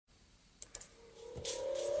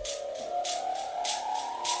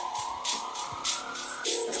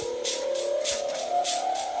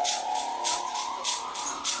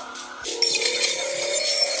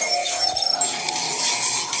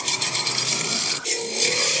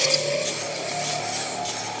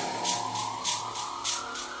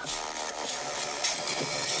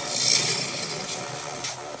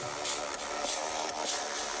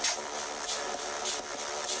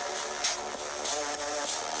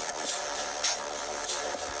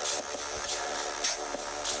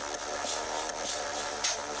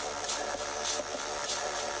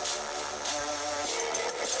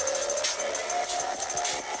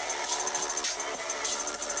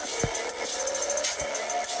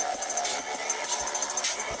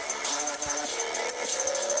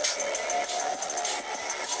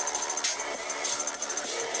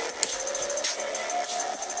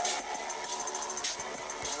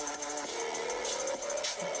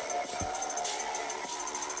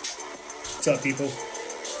What's up, people?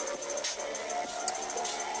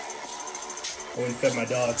 I went and fed my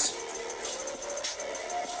dogs.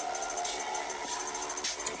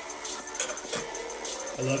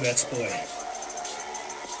 I love exploit.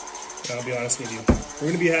 I'll be honest with you.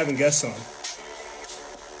 We're going to be having guests on.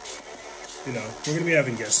 We're going to be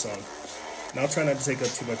having guests on. And I'll try not to take up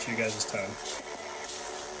too much of you guys' time.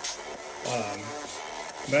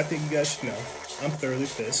 But I think you guys should know. I'm thoroughly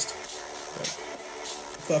pissed. I'm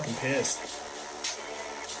fucking pissed.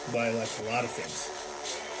 By, like, a lot of things.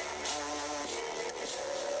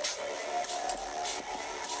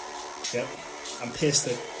 Yep. I'm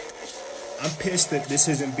pissed that this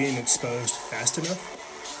isn't being exposed fast enough.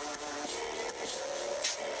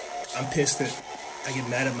 I'm pissed that I get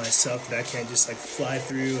mad at myself that I can't just like fly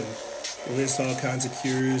through and list all kinds of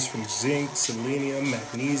cures from zinc, selenium,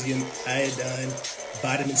 magnesium, iodine,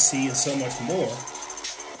 vitamin C, and so much more.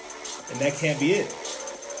 And that can't be it.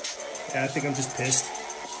 I think I'm just pissed.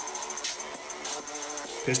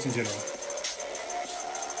 Pissed in general.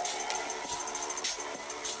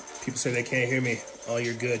 People say they can't hear me. Oh,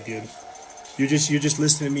 you're good, dude. You're just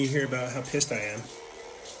listening to me hear about how pissed I am.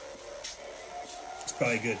 It's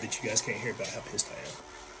probably good that you guys can't hear about how pissed I am.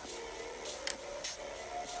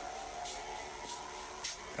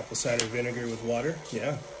 Apple cider vinegar with water,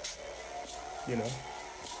 yeah.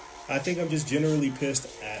 I think I'm just generally pissed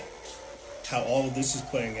at how all of this is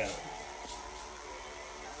playing out.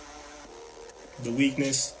 The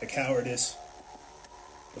weakness, the cowardice,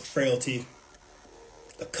 the frailty,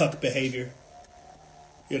 the cuck behavior,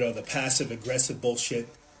 the passive-aggressive bullshit,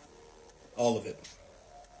 all of it.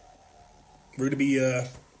 We're going to be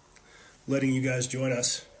letting you guys join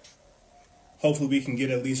us. Hopefully we can get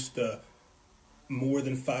at least more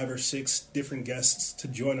than 5 or 6 different guests to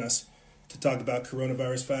join us to talk about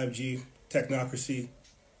coronavirus, 5G, Techoncracy,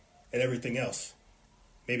 and everything else.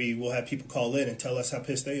 Maybe we'll have people call in and tell us how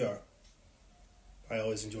pissed they are. I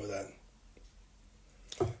always enjoy that.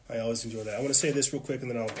 I want to say this real quick, and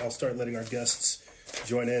then I'll start letting our guests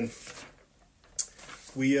join in.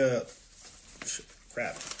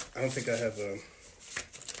 Crap. I don't think I have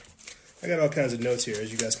I got all kinds of notes here,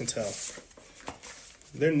 as you guys can tell.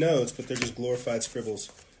 They're notes, but they're just glorified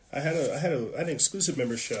scribbles. I had an exclusive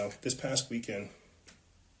member show this past weekend,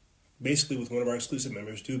 basically with one of our exclusive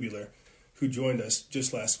members, Dubular, who joined us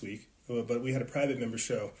just last week. But we had a private member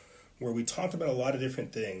show where we talked about a lot of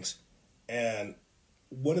different things, and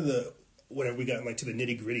whenever we got to the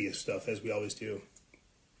nitty gritty of stuff, as we always do,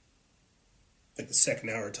 like the second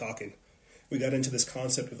hour of talking, we got into this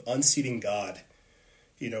concept of unseating God,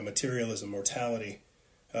 materialism, mortality,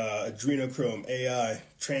 adrenochrome, AI,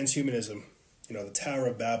 transhumanism, the Tower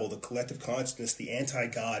of Babel, the collective consciousness, the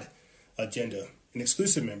anti-God agenda. And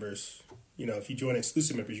exclusive members, if you join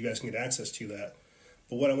exclusive members, you guys can get access to that.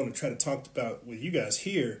 But what I want to try to talk about with you guys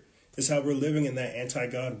here is how we're living in that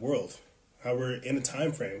anti-God world. How we're in a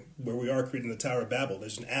time frame where we are creating the Tower of Babel.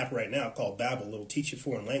 There's an app right now called Babel. It'll teach you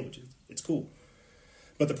foreign languages. It's cool.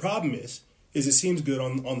 But the problem is it seems good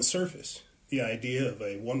on the surface. The idea of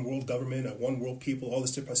a one world government, a one world people, all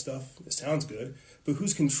this different stuff, it sounds good. But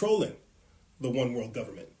who's controlling the one world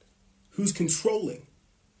government? Who's controlling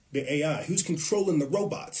the AI? Who's controlling the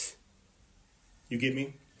robots? You get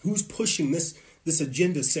me? Who's pushing this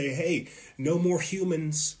agenda? Say, hey, no more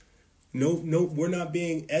humans. No, we're not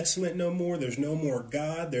being excellent no more. There's no more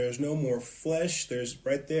God. There's no more flesh. There's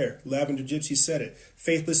right there. Lavender Gypsy said it.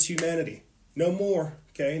 Faithless humanity. No more.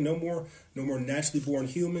 Okay. No more naturally born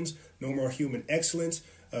humans. No more human excellence.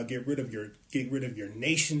 Get rid of your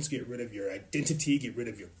nations. Get rid of your identity. Get rid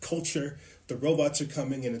of your culture. The robots are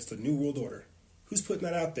coming, and it's the New World Order. Who's putting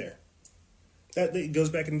that out there? That goes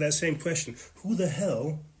back into that same question. Who the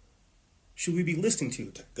hell should we be listening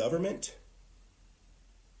to? To government?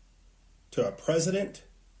 To a president,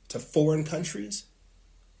 to foreign countries,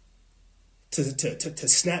 to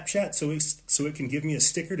Snapchat so it can give me a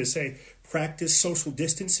sticker to say practice social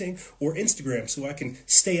distancing, or Instagram so I can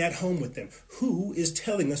stay at home with them. Who is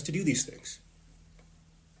telling us to do these things?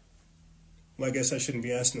 Well, I guess I shouldn't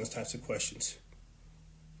be asking those types of questions.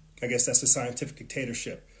 I guess that's a scientific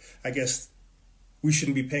dictatorship. I guess we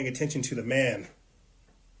shouldn't be paying attention to the man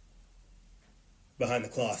behind the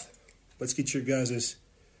cloth. Let's get your guys'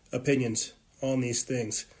 opinions on these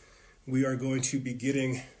things. We are going to be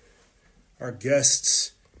getting our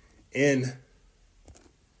guests in.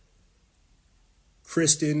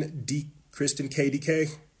 Kristen KDK.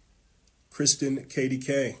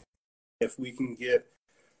 If we can get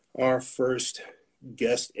our first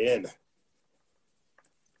guest in.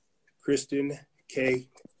 Kristen KDK.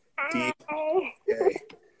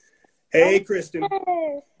 Hey, Kristen.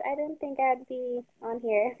 Yes, I didn't think I'd be on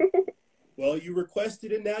here. Well, you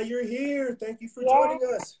requested it. Now you're here. Thank you for Yeah. joining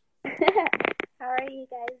us. How are you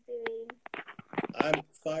guys doing? I'm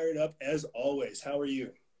fired up as always. How are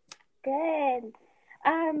you? Good.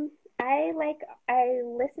 I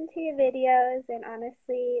listen to your videos, and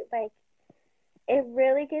honestly, like, it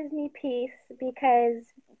really gives me peace because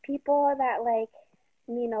people that like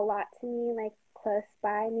mean a lot to me, like close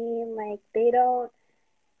by me, like they don't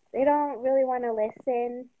really want to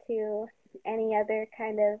listen to any other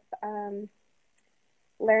kind of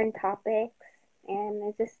learn topics, and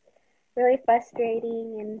it's just really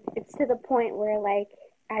frustrating, and it's to the point where like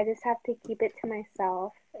I just have to keep it to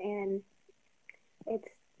myself, and it's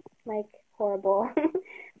like horrible.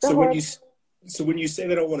 It's a So when horrible. you so when you say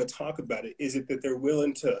they don't want to talk about it, is it that they're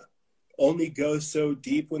willing to only go so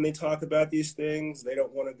deep when they talk about these things? They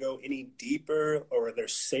don't want to go any deeper, or they're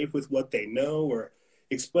safe with what they know, or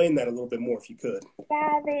explain that a little bit more if you could.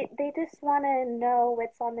 Yeah, they just want to know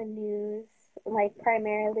what's on the news, like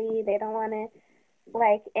primarily. They don't want to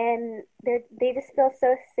like, and they just feel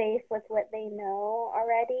so safe with what they know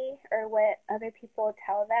already or what other people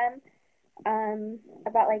tell them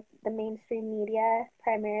about like the mainstream media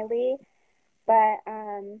primarily. But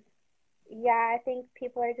yeah, I think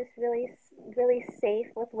people are just really safe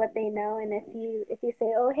with what they know. And if you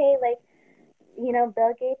say, oh hey, like,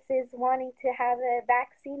 Bill Gates is wanting to have a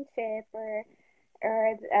vaccine chip, or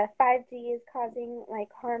 5G is causing like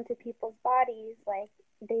harm to people's bodies, like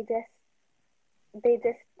they just they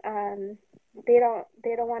just they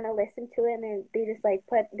don't want to listen to it, and they just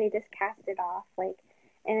they just cast it off, like,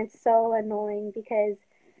 and it's so annoying because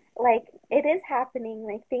like it is happening,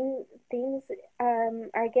 like things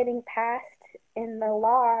are getting passed in the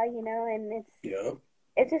law, and Yeah.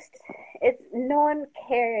 it's no one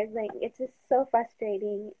cares, like it's just so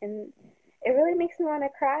frustrating, and it really makes me want to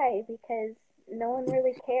cry because no one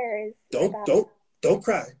really cares Don't about. don't don't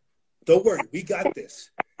cry. Don't worry. We got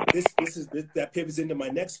this. That pivots into my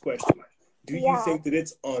next question. Do you Yeah. think that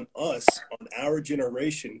it's on us, on our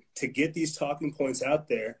generation, to get these talking points out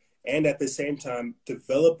there and at the same time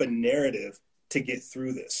develop a narrative to get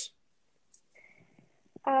through this?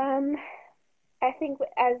 um I think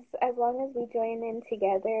as long as we join in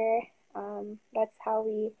together, that's how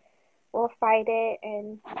we will fight it.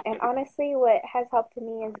 And honestly, what has helped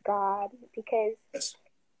me is God, because Yes.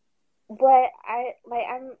 what I like,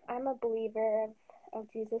 I'm a believer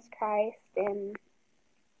of Jesus Christ, and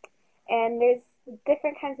there's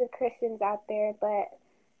different kinds of Christians out there, but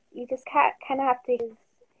you just kind of have to use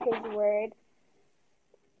His word,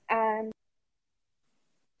 um,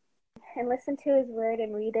 and listen to His word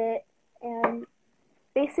and read it. And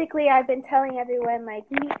basically, I've been telling everyone, like,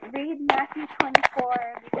 read Matthew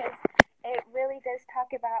 24, because it really does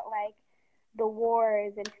talk about like the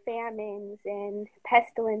wars and famines and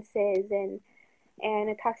pestilences, and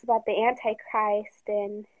it talks about the Antichrist,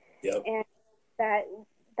 Yep. and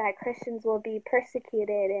that Christians will be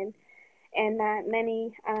persecuted, and that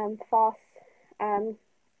many um, false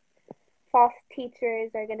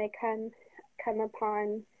teachers are going to come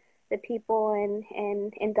upon the people,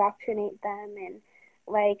 and indoctrinate them. And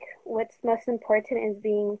like what's most important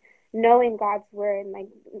is knowing God's word. Like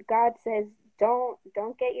God says, don't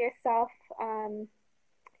get yourself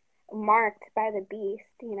marked by the beast.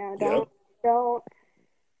 Yep. Don't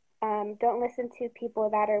don't listen to people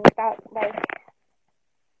that are without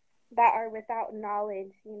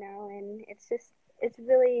knowledge. And it's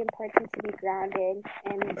really important to be grounded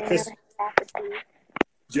and know Chris, prophecy.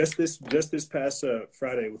 just this past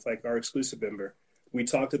Friday with like our exclusive member, we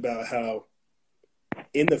talked about how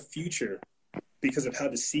in the future, because of how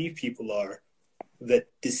deceived people are, that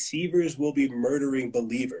deceivers will be murdering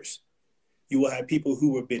believers. You will have people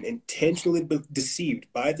who have been intentionally deceived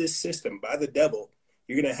by this system, by the devil.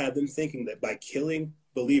 You're going to have them thinking that by killing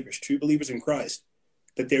believers, true believers in Christ,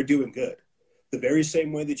 that they're doing good. The very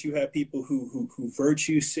same way that you have people who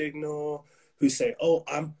virtue signal, who say, "Oh,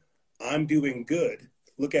 I'm doing good.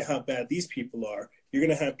 Look at how bad these people are." You're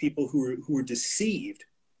going to have people who are deceived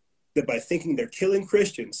that by thinking they're killing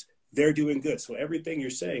Christians, they're doing good. So everything you're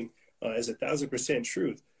saying is 1,000%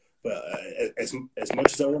 truth. But as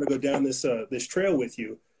much as I want to go down this trail with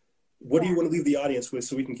you, what do you Yeah. want to leave the audience with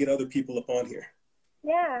so we can get other people up on here?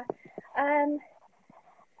 Yeah. Um,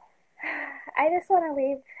 I just want to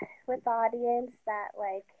leave with the audience that,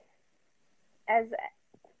 like,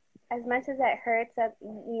 as much as it hurts that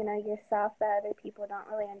yourself, that other people don't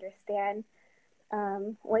really understand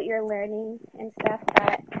what you're learning and stuff,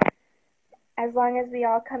 that as long as we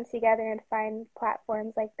all come together and find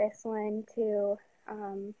platforms like this one to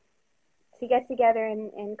get together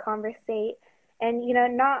and conversate, and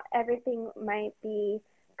not everything might be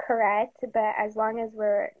correct, but as long as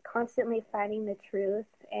we're constantly finding the truth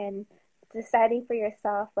and deciding for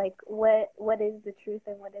yourself, like what is the truth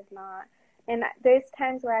and what is not. And there's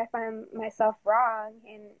times where I find myself wrong,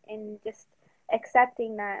 and just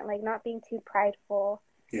accepting that, like not being too prideful,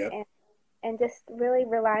 Yeah. and just really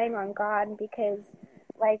relying on God, because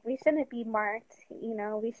like we shouldn't be marked,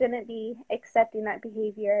 we shouldn't be accepting that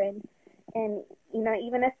behavior, and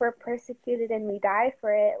even if we're persecuted and we die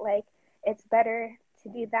for it, like it's better to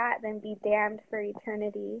do that than be damned for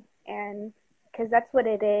eternity. And because that's what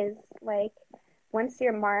it is, like once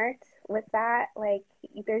you're marked with that, like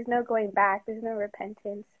there's no going back, there's no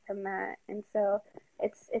repentance from that. And so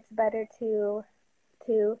it's better to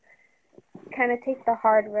kind of take the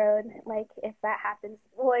hard road. Like if that happens,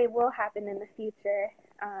 well, it will happen in the future.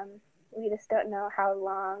 We just don't know how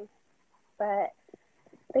long. But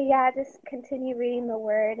yeah, just continue reading the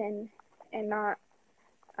word, and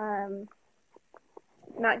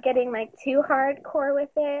not getting like too hardcore with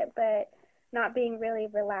it, but not being really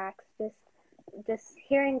relaxed. Just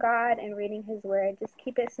hearing God and reading His word. Just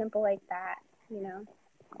keep it simple like that.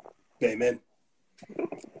 Amen.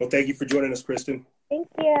 Well, thank you for joining us, Kristen. Thank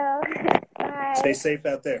you. Bye. Stay safe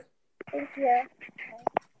out there. Thank you.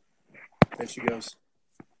 There she goes,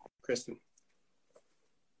 Kristen.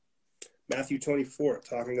 Matthew 24,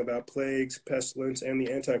 talking about plagues, pestilence, and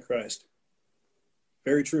the Antichrist.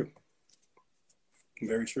 Very true.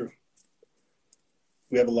 Very true.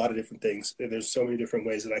 We have a lot of different things. There's so many different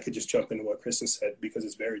ways that I could just jump into what Kristen said, because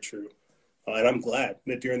it's very true. And I'm glad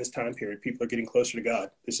that during this time period, people are getting closer to God.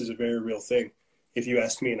 This is a very real thing. If you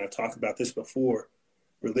ask me, and I've talked about this before,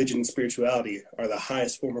 religion and spirituality are the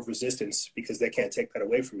highest form of resistance, because they can't take that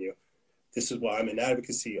away from you. This is why I'm in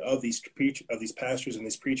advocacy of these pastors and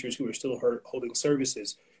these preachers who are still holding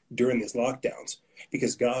services during these lockdowns,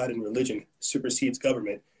 because God and religion supersedes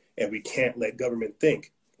government, and we can't let government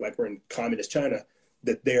think, like we're in communist China,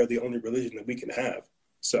 that they are the only religion that we can have.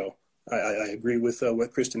 So I agree with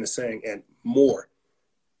what Kristen is saying and more.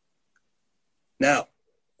 Now,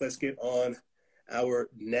 let's get on our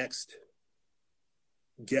next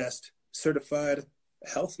guest, certified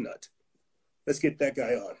health nut. Let's get that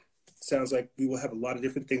guy on. Sounds like we will have a lot of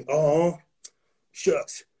different things. Oh,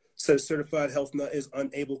 shucks. Says certified health nut is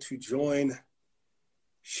unable to join.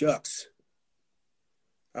 Shucks.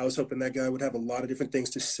 I was hoping that guy would have a lot of different things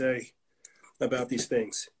to say about these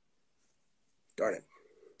things. Darn it.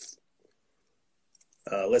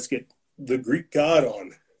 Let's get the Greek god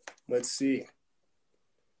on. Let's see.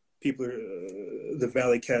 People are, the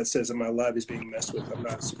Valley Cat says that my live is being messed with. I'm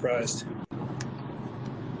not surprised.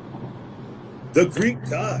 The Greek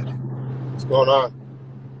god. What's going on?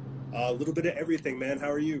 A little bit of everything, man. How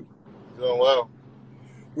are you? Doing well.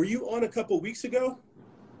 Were you on a couple weeks ago?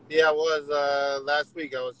 Yeah, I was last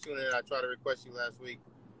week. I was tuning in. I tried to request you last week.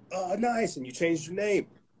 Oh, nice. And you changed your name.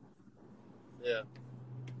 Yeah.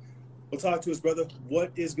 Well, talk to us, brother.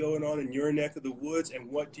 What is going on in your neck of the woods, and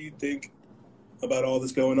what do you think about all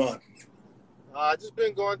this going on? I've just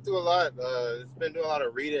been going through a lot. It's been doing a lot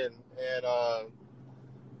of reading, and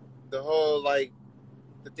the whole, like,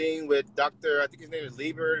 the thing with Dr., I think his name is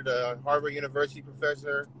Lieber, the Harvard University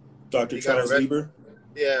professor. Dr. Charles Lieber?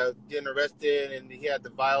 Yeah, getting arrested, and he had the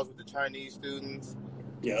vials with the Chinese students.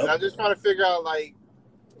 Yeah. And I'm just trying to figure out, like,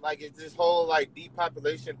 is this whole, like,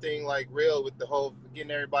 depopulation thing, like, real, with the whole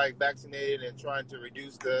getting everybody vaccinated and trying to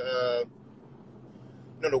reduce the,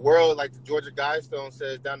 the world, like the Georgia Guidestone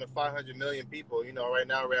says, down to 500 million people. Right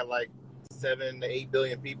now we're at, like, 7 to 8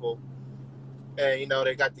 billion people. And,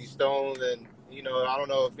 they got these stones, and, I don't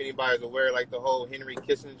know if anybody's aware, like, the whole Henry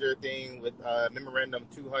Kissinger thing with Memorandum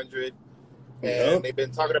 200. And they've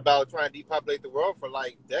been talking about trying to depopulate the world for,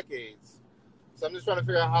 like, decades. So I'm just trying to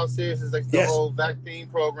figure out how serious is, like, the whole vaccine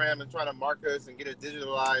program, and trying to mark us and get it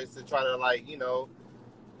digitalized to try to, like,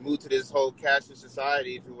 move to this whole cashless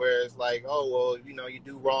society, to where it's like, oh, well, you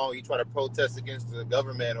do wrong, you try to protest against the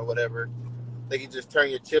government or whatever, they can just turn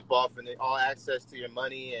your chip off, and all access to your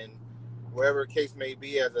money and wherever case may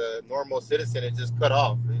be as a normal citizen is just cut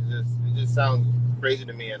off. It just sounds crazy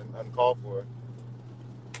to me and uncalled for.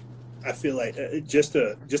 I feel like just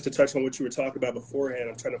to touch on what you were talking about beforehand,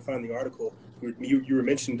 I'm trying to find the article. You were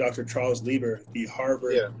mentioning Dr. Charles Lieber, the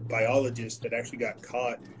Harvard biologist that actually got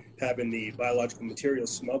caught having the biological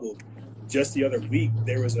materials smuggled. Just the other week,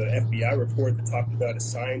 there was an FBI report that talked about a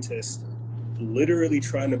scientist literally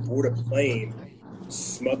trying to board a plane,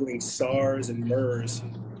 smuggling SARS and MERS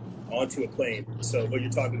onto a plane. So what you're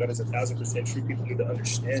talking about is 1,000% true. People need to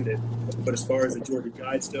understand it. But as far as the Georgia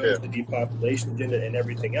Guidestones, the depopulation agenda, and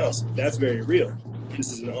everything else, that's very real.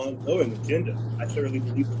 This is an ongoing agenda. I thoroughly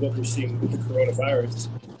believe that what we're seeing with the coronavirus,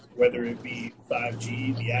 whether it be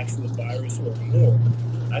 5G, the actual virus, or more.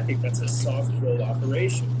 I think that's a soft kill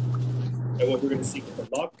operation. And what we're going to see with the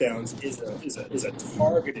lockdowns is a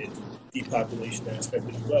targeted depopulation aspect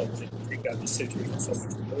as well, where they can take out the centers and so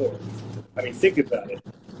much more. I mean, think about it.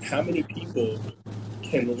 How many people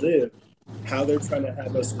can live how they're trying to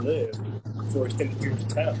have us live for extended periods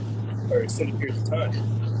of time, or extended periods of time?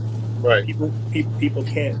 Right. People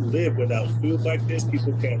can't live without food like this.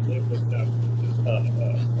 People can't live without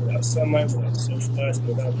sunlight, without socializing,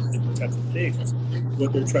 without different types of things.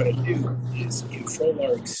 What they're trying to do is control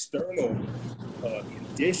our external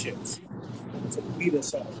conditions to weed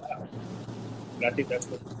us all out. And I think that's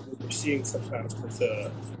what we're seeing sometimes with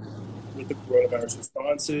the coronavirus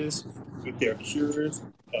responses, with their cures,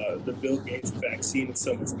 the Bill Gates vaccine, and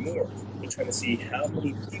so much more. They're trying to see how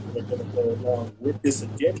many people are going to go along with this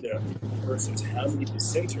agenda versus how many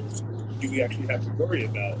dissenters do we actually have to worry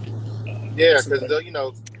about. Because got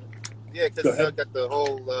the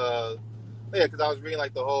whole. Because I was reading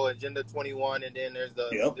like the whole Agenda 21, and then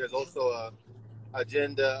there's also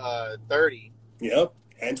Agenda 30. Yep,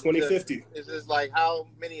 and 2050. It's just like, how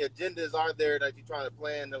many agendas are there that you're trying to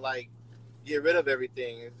plan to like get rid of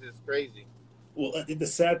everything? It's just crazy. Well, the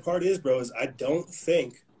sad part is, bro, is I don't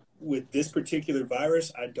think with this particular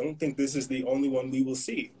virus, I don't think this is the only one we will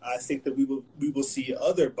see. I think that we will see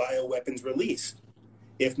other bioweapons released.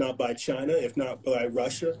 If not by China, if not by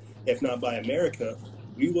Russia, if not by America,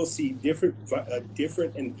 we will see different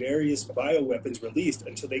and various bioweapons released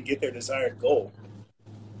until they get their desired goal.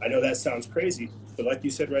 I know that sounds crazy, but like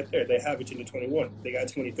you said right there, they have Agenda 21, they got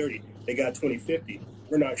 2030, they got 2050.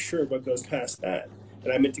 We're not sure what goes past that.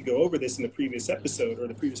 And I meant to go over this in the previous episode or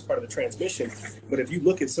the previous part of the transmission. But if you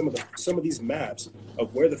look at some of these maps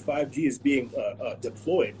of where the 5G is being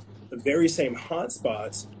deployed, the very same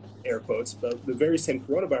hotspots, air quotes, the very same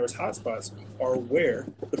coronavirus hotspots are where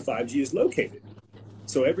the 5G is located.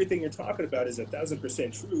 So everything you're talking about is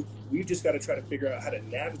 1,000% true. We've just got to try to figure out how to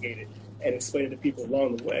navigate it and explain it to people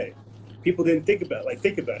along the way. People didn't think about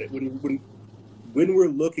it. When we're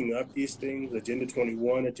looking up these things, Agenda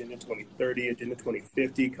 21, Agenda 2030, Agenda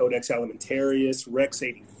 2050, Codex Alimentarius, Rex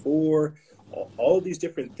 84, all these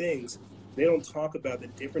different things, they don't talk about the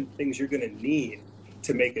different things you're going to need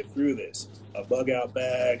to make it through this. A bug-out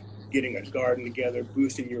bag, getting a garden together,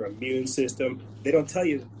 boosting your immune system. They don't tell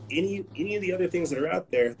you any of the other things that are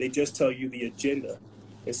out there. They just tell you the agenda.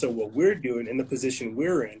 And so what we're doing in the position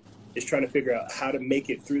we're in is trying to figure out how to make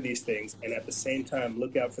it through these things, and at the same time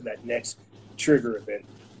look out for that next trigger event.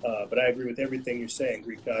 But I agree with everything you're saying,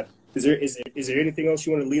 Greek God. Is there anything else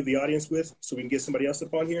you want to leave the audience with so we can get somebody else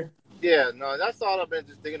up on here? Yeah, no, that's all I've been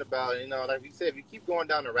just thinking about. Like we said, if you keep going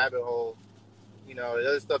down the rabbit hole, the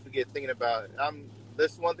other stuff you get thinking about.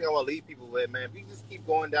 That's one thing I want to leave people with, man. If you just keep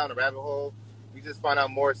going down the rabbit hole, you just find out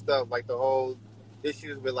more stuff, like the whole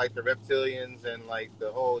issues with like the reptilians and like the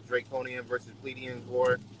whole Draconian versus Pleiadian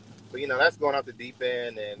war. But that's going off the deep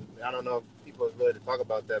end, and I don't know if people are ready to talk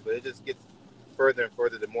about that, but it just gets further and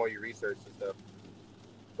further the more you research and stuff.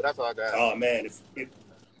 But that's all I got. Oh man,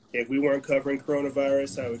 if we weren't covering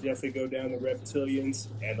coronavirus, I would definitely go down the reptilians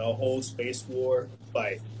and the whole space war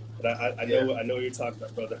fight. But I know what you're talking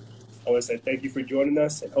about, brother. I want to say thank you for joining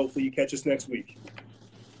us, and hopefully you catch us next week.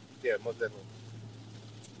 Yeah, most definitely.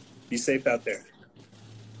 Be safe out there.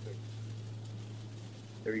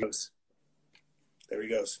 There he goes.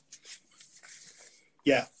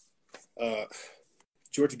 Yeah.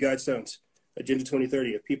 Georgia Guidestones, Agenda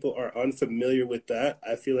 2030. If people are unfamiliar with that,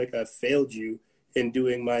 I feel like I failed you in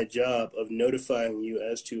doing my job of notifying you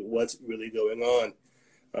as to what's really going on.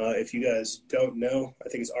 If you guys don't know, I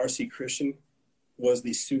think it's R.C. Christian was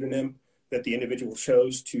the pseudonym that the individual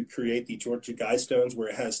chose to create the Georgia Guidestones, where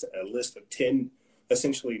it has a list of 10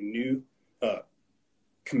 essentially new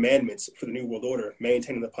commandments for the New World Order: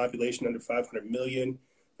 maintaining the population under 500 million,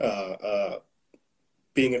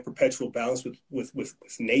 being in perpetual balance with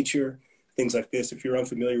nature, things like this. If you're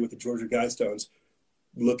unfamiliar with the Georgia Guidestones,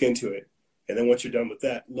 look into it. And then once you're done with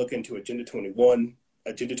that, look into Agenda 21,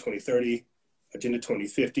 Agenda 2030, Agenda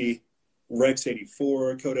 2050, Rex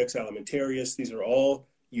 84, Codex Alimentarius. These are all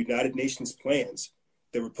United Nations plans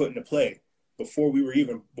that were put into play before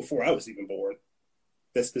I was even born.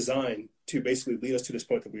 That's designed to basically lead us to this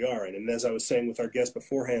point that we are in. And as I was saying with our guest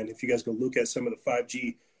beforehand, if you guys go look at some of the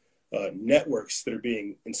 5G networks that are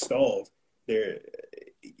being installed, there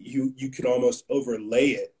you can almost overlay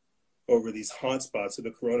it over these hotspots of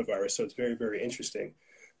the coronavirus. So it's very, very interesting.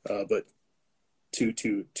 But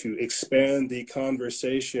to expand the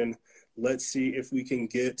conversation, let's see if we can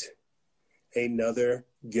get another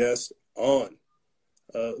guest on.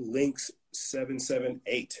 Links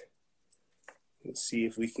 778. Let's see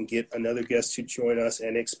if we can get another guest to join us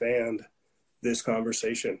and expand this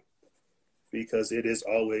conversation, because it is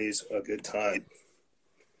always a good time.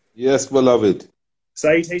 Yes, beloved.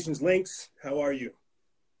 Salutations, Lynx. How are you?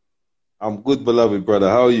 I'm good, beloved brother.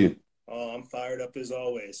 How are you? Oh, I'm fired up as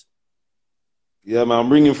always. Yeah, man.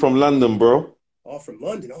 I'm ringing from London, bro. Oh, from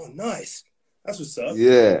London. Oh, nice. That's what's up.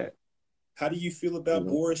 Yeah. How do you feel about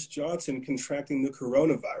Boris Johnson contracting the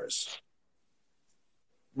coronavirus?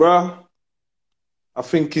 Bruh, I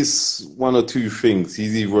think it's one or two things.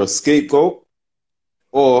 He's either a scapegoat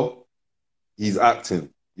or he's acting.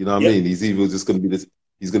 You know what I mean? He's either just going to be this.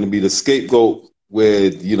 He's going to be the scapegoat where,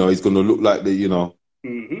 you know, he's going to look like the, you know,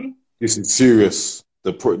 this is serious.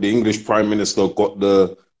 The English Prime Minister got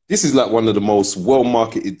the. This is like one of the most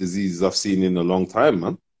well-marketed diseases I've seen in a long time,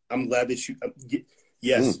 man. I'm glad that you.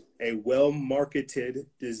 Yes, a well-marketed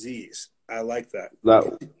disease. I like that. Like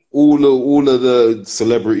all of the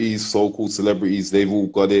celebrities, so-called celebrities, they've all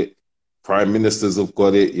got it. Prime ministers have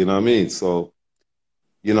got it. You know what I mean? So,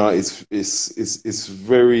 you know, it's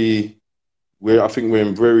very. I think we're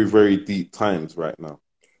in very, very deep times right now.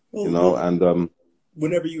 Well, you know, and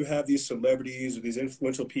whenever you have these celebrities or these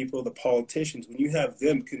influential people, the politicians, when you have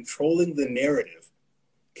them controlling the narrative,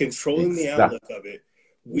 controlling the outlook of it,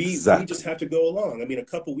 we just have to go along. I mean, a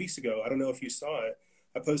couple weeks ago, I don't know if you saw it,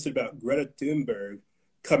 I posted about Greta Thunberg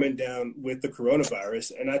coming down with the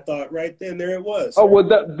coronavirus, and I thought right then, there it was. Oh, well,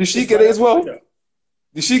 did she get it as well?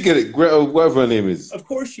 Did she get it? Greta, whatever her name is. Of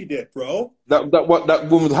course she did, bro. That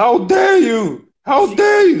woman, how dare you? How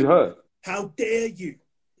dare you? Her. How dare you?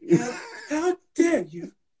 How dare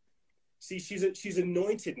you? See, she's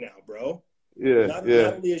anointed now, bro. Yeah. Not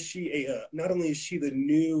only is she the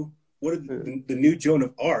new the new Joan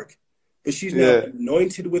of Arc, but she's now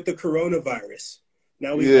anointed with the coronavirus.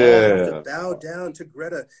 Now we all have to bow down to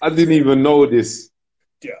Greta. I didn't even know this.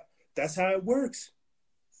 Yeah, that's how it works.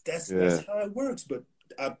 That's how it works. But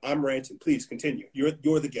I'm ranting. Please continue. You're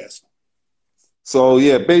the guest. So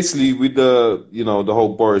yeah, basically with the the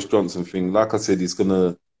whole Boris Johnson thing, like I said, he's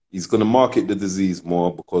gonna market the disease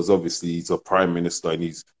more because obviously he's a prime minister and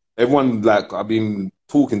everyone, like, I've been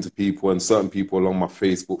talking to people and certain people along my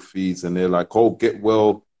Facebook feeds and they're like, oh, get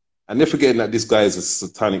well. And they're forgetting that this guy is a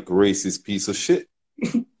satanic racist piece of shit.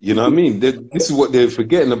 You know what I mean? This is what they're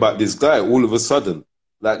forgetting about this guy all of a sudden.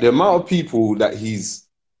 Like the amount of people that he's,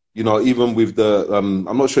 even with the,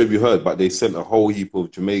 I'm not sure if you heard, but they sent a whole heap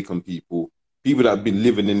of Jamaican people that have been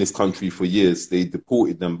living in this country for years. They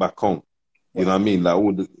deported them back home. You know what I mean?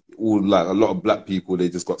 Like like a lot of black people, they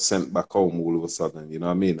just got sent back home all of a sudden, you know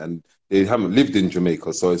what I mean? And they haven't lived in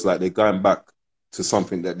Jamaica. So it's like they're going back to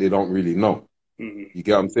something that they don't really know. You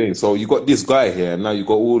get what I'm saying? So you got this guy here, and now you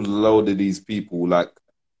got all the load of these people, like,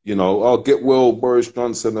 oh, get well, Boris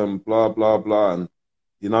Johnson, and blah, blah, blah. And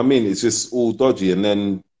you know what I mean? It's just all dodgy. And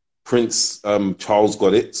then Prince Charles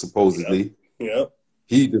got it, supposedly. Yep.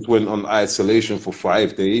 He just went on isolation for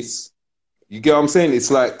 5 days. You get what I'm saying?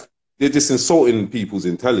 It's like they're just insulting people's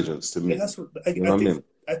intelligence to me. That's what I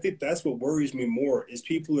think that's what worries me more is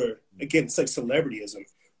people are, again, it's like celebrityism,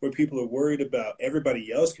 where people are worried about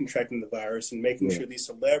everybody else contracting the virus and making sure these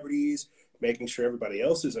celebrities, making sure everybody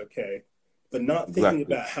else is okay, but not thinking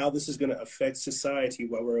about how this is going to affect society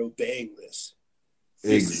while we're obeying this.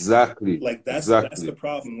 Exactly. Like that's the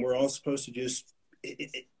problem. We're all supposed to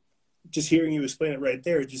just hearing you explain it right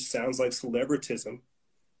there, it just sounds like celebritism,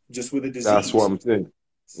 just with a disease. That's what I'm saying.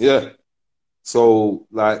 Yeah. So,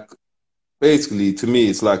 like, basically, to me,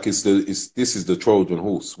 it's like this is the Trojan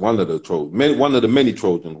horse, one of the many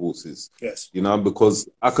Trojan horses. Yes. Because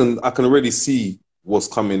I can already see what's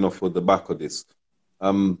coming off of the back of this.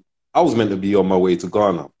 I was meant to be on my way to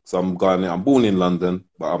Ghana, so I'm Ghanaian. I'm born in London,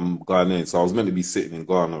 but I'm Ghanaian, so I was meant to be sitting in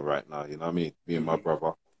Ghana right now. You know what I mean? Me and my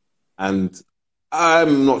brother, and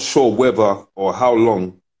I'm not sure whether or how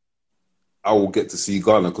long I will get to see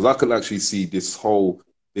Ghana, because I could actually see this whole.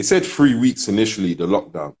 They said 3 weeks initially, the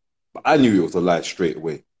lockdown, but I knew it was a lie straight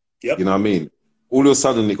away. Yep. You know what I mean? All of a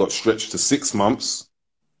sudden, it got stretched to 6 months,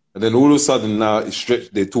 and then all of a sudden now it's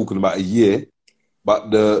stretched. They're talking about a year,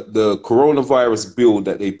 but the coronavirus bill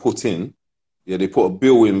that they put in, they put a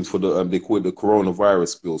bill in for the they call it the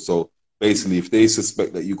coronavirus bill. So basically, if they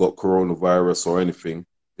suspect that you got coronavirus or anything,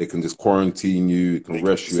 they can just quarantine you, can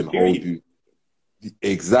arrest you and hold you.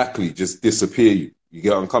 Exactly, just disappear you. You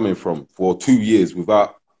get what I'm coming from, for 2 years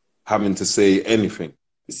without having to say anything.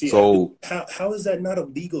 See, so how is that not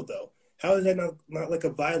illegal though? How is that not like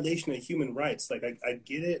a violation of human rights? Like I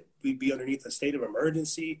get it, we'd be underneath a state of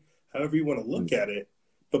emergency, however you want to look at it,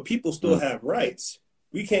 but people still have rights.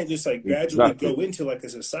 We can't just like gradually go into like a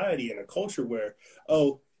society and a culture where,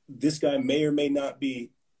 oh, this guy may or may not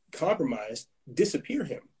be compromised, disappear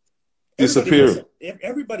him. Disappear.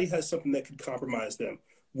 Everybody has something that could compromise them.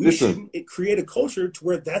 We Listen, should create a culture to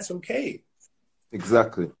where that's okay.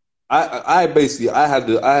 exactly. I've this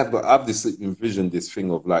envisioned this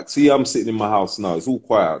thing of like, see, I'm sitting in my house now. It's all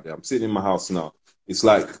quiet out there. I'm sitting in my house now. It's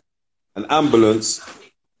like an ambulance,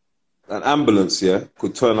 yeah,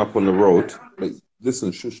 could turn up on the road. Like,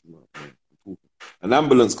 listen, shush, man. An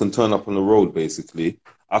ambulance can turn up on the road, basically.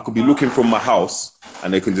 I could be looking from my house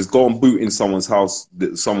and they can just go and boot in someone's house,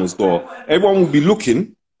 someone's door. Everyone will be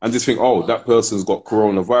looking and just think, oh, that person's got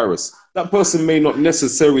coronavirus. That person may not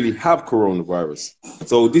necessarily have coronavirus.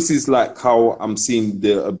 So this is like how I'm seeing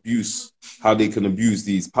the abuse, how they can abuse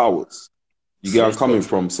these powers. You get where I'm coming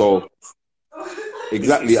from? So,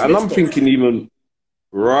 exactly. And I'm thinking even,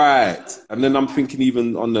 right. And then I'm thinking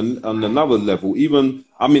even on another level, even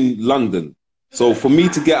I'm in London. So for me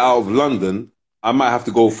to get out of London, I might have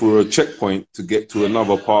to go through a checkpoint to get to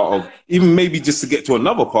another part of, even maybe just to get to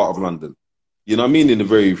another part of London. You know what I mean? In the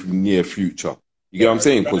very near future. You get what I'm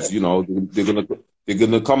saying? Because, you know, they're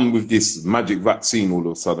gonna come with this magic vaccine all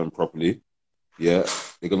of a sudden properly. Yeah.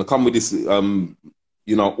 They're gonna come with this, you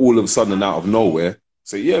know, all of a sudden out of nowhere.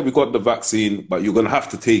 Say, yeah, we got the vaccine, but you're gonna have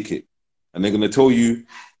to take it. And they're gonna tell you,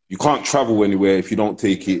 you can't travel anywhere if you don't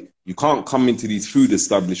take it. You can't come into these food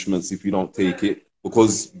establishments if you don't take it.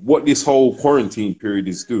 Because what this whole quarantine period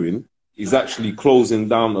is doing is actually closing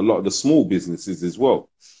down a lot of the small businesses as well.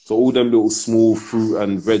 So all them little small fruit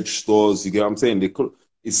and veg stores, you get what I'm saying?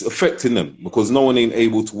 It's affecting them because no one ain't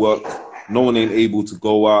able to work. No one ain't able to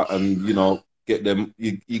go out and, you know, get them.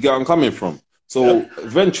 You get where I'm coming from. So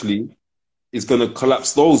eventually it's going to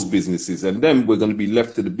collapse those businesses and then we're going to be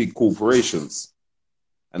left to the big corporations.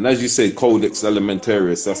 And as you say, Codex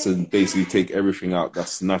Alimentarius, that's to basically take everything out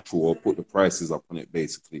that's natural or put the prices up on it,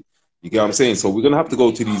 basically. You get what I'm saying? So we're going to have to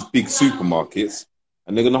go to these big supermarkets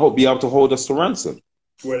and they're going to be able to hold us to ransom.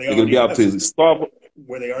 They're going to be able to starve.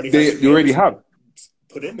 Where they already have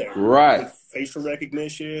put in there. Right. With facial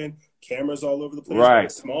recognition, cameras all over the place. Right.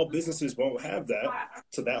 Small businesses won't have that.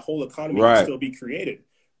 So that whole economy can still be created.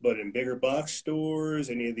 But in bigger box stores,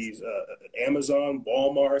 any of these Amazon,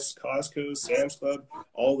 Walmart, Costco, Sam's Club,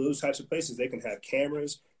 all those types of places, they can have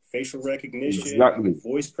cameras, facial recognition,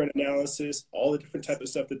 voice print analysis, all the different type of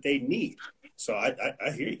stuff that they need. So I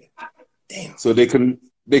hear you. Damn. So they can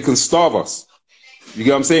starve us. You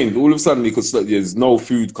get what I'm saying? All of a sudden, there's no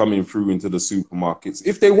food coming through into the supermarkets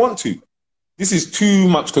if they want to. This is too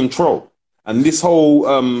much control, and this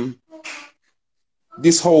whole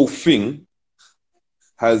thing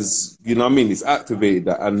has, you know what I mean, it's activated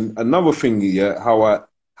that. And another thing, yeah, how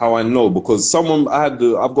I know, because I've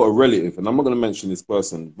got a relative, and I'm not going to mention this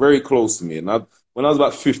person, very close to me. And when I was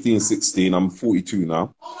about 15, 16, I'm 42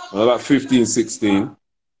 now. When I was about 15, 16,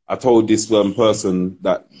 I told this person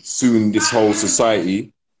that soon this whole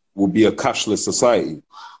society will be a cashless society.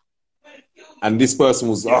 And this person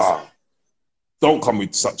was, don't come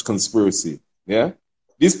with such conspiracy. Yeah.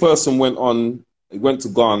 This person went to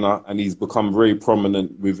Ghana and he's become very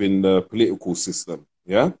prominent within the political system.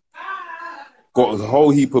 Yeah. Got a whole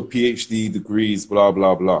heap of PhD degrees, blah,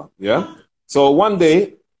 blah, blah. Yeah. So one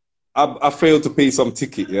day I failed to pay some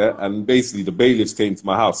ticket. Yeah. And basically the bailiffs came to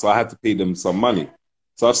my house. So I had to pay them some money.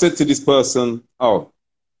 So I said to this person, oh,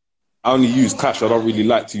 I only use cash. I don't really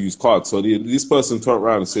like to use cards. So this person turned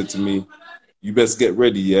around and said to me, you best get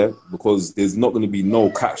ready, yeah, because there's not going to be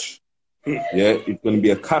no cash. Yeah, it's going to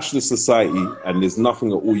be a cashless society and there's nothing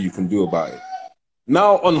at all you can do about it.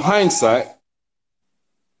 Now, on hindsight,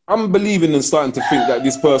 I'm believing and starting to think that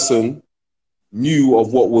this person knew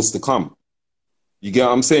of what was to come. You get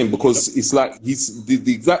what I'm saying? Because it's like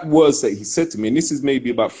the exact words that he said to me, and this is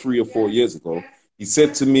maybe about 3 or 4 years ago, he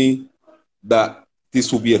said to me that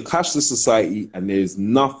this will be a cashless society and there's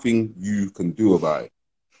nothing you can do about it.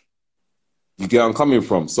 You get where I'm coming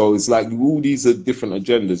from? So it's like all these are different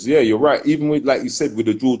agendas. Yeah, you're right. Even with, like you said, with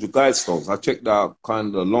the Georgia Guidestones, I checked out kind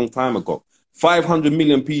of a long time ago. 500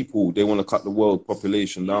 million people they want to cut the world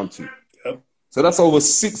population down to. Yep. So that's over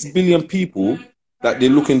 6 billion people that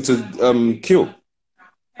they're looking to kill.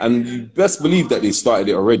 And you best believe that they started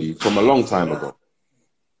it already from a long time ago.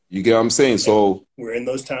 You get what I'm saying? So we're in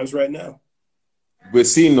those times right now. We're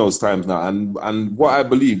seeing those times now. And what I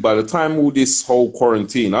believe, by the time all this whole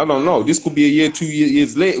quarantine, I don't know, this could be a year, 2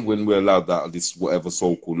 years later when we're allowed out of this whatever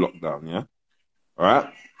so-called lockdown, yeah? All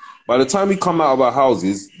right? By the time we come out of our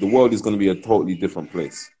houses, the world is going to be a totally different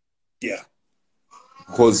place. Yeah.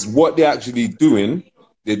 Because what they're actually doing,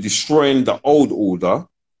 they're destroying the old order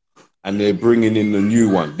and they're bringing in the new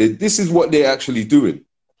one. This is what they're actually doing.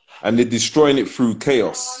 And they're destroying it through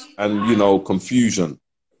chaos and, you know, confusion.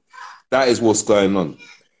 That is what's going on.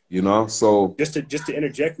 You know, so just to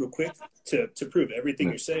interject real quick to prove everything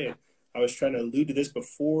yeah. you're saying, I was trying to allude to this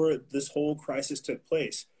before this whole crisis took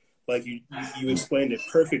place. Like you explained it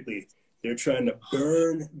perfectly. They're trying to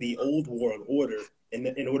burn the old world order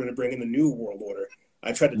in order to bring in the new world order.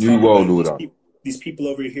 I tried to New talk world about order. these people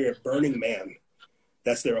over here at Burning Man.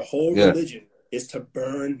 That's their whole Yeah. religion, is to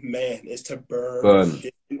burn man, is to burn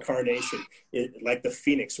this incarnation. Like the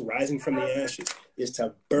phoenix rising from the ashes, is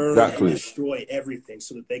to burn and destroy everything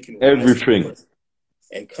so that they can rise forth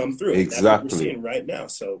and come through. And that's what we're seeing right now.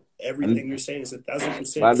 So everything you're saying is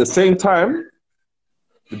 1,000%. But at the same time,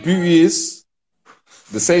 the beauty is,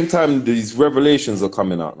 the same time these revelations are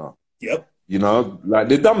coming out now. Yep. You know, like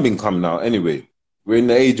they've done been coming out anyway. We're in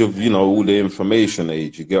the age of, you know, all the information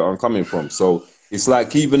age. You get where I'm coming from. So it's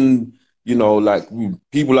like even, you know, like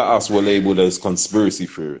people like us were labeled as conspiracy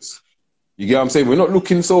theorists. You get what I'm saying? We're not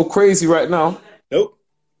looking so crazy right now. Nope.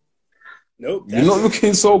 You're not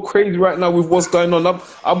looking so crazy right now with what's going on.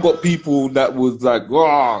 I've got people that was like,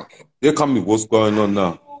 oh, they're coming, what's going on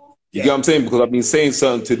now? You get what I'm saying? Because I've been saying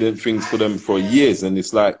certain things for them for years, and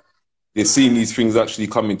it's like they're seeing these things actually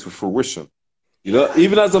coming to fruition. You know,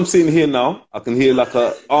 even as I'm sitting here now, I can hear like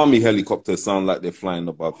an army helicopter sound like they're flying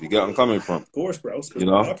above. You get where I'm coming from? Of course, bro. It's you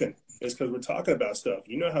know, it's because we're talking about stuff.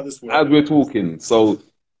 You know how this works. As we're talking. So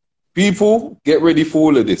people, get ready for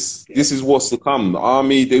all of this. Yeah. This is what's to come. The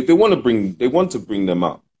army, they want to bring them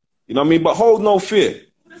out. You know what I mean? But hold no fear.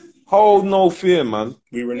 Hold no fear, man.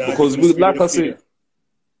 We were not, because like I said,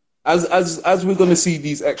 as we're gonna see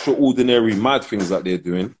these extraordinary mad things that they're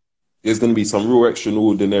doing, there's going to be some real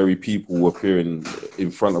extraordinary people appearing in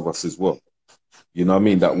front of us as well. You know what I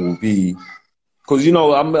mean? That will be... Because, you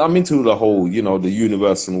know, I'm into the whole, you know, the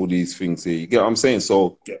universe and all these things here. You get what I'm saying?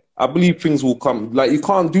 So yeah. I believe things will come. Like, you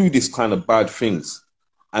can't do this kind of bad things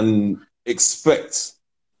and expect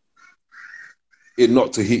it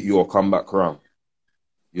not to hit you or come back around.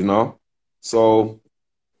 You know? So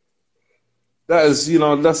that is, you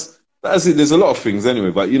know, that's it. There's a lot of things anyway.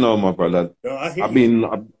 But, you know, my brother, no,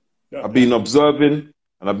 I've been observing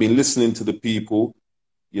and I've been listening to the people,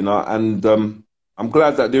 you know, and I'm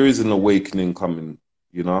glad that there is an awakening coming,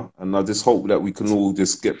 you know, and I just hope that we can all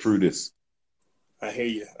just get through this. I hear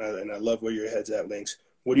you, and I love where your head's at, Lynx.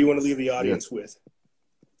 What do you want to leave the audience with?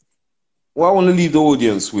 What I want to leave the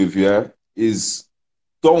audience with, yeah, is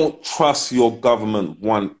don't trust your government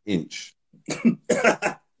 1 inch.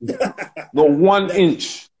 Not 1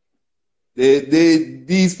 inch.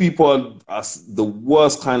 These people are the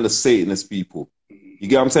worst kind of Satanist people. You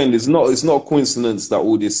get what I'm saying? It's not a coincidence that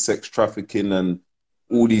all this sex trafficking and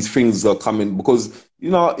all these things are coming, because, you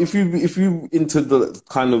know, if you into the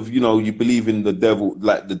kind of, you know, you believe in the devil,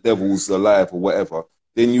 like the devil's alive or whatever,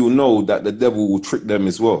 then you know that the devil will trick them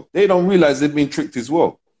as well. They don't realize they've been tricked as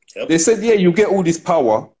well. Yep. They said, yeah, you get all this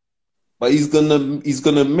power, but he's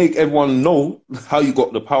gonna make everyone know how you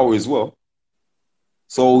got the power as well.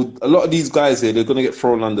 So a lot of these guys here, they're going to get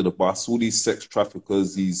thrown under the bus. All these sex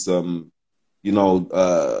traffickers, these, you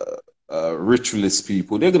know, ritualist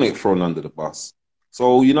people, they're going to get thrown under the bus.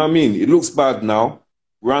 So, you know what I mean? It looks bad now.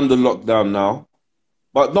 We're under lockdown now.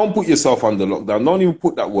 But don't put yourself under lockdown. Don't even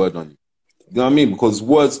put that word on you. You know what I mean? Because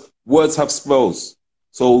words have spells.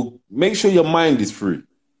 So make sure your mind is free.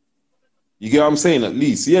 You get what I'm saying? At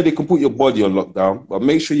least. Yeah, they can put your body on lockdown, but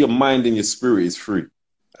make sure your mind and your spirit is free.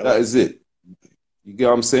 That is it. You get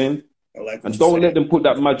what I'm saying? And don't let them put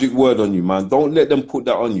that magic word on you, man. Don't let them put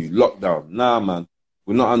that on you. Lockdown. Nah, man.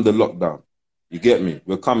 We're not under lockdown. You get me?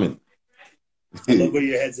 We're coming. I love where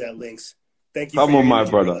your head's at, Lynx. Thank you. Come on, my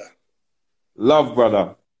brother. Love,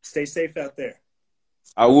 brother. Stay safe out there.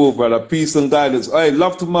 I will, brother. Peace and guidance. Hey,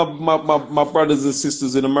 love to my brothers and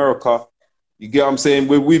sisters in America. You get what I'm saying?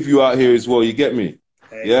 We're with you out here as well. You get me?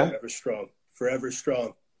 Hey, yeah? Forever strong. Forever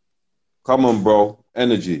strong. Come on, bro.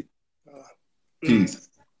 Energy. Peace.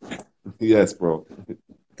 Yes, bro.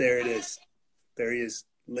 There it is. There he is.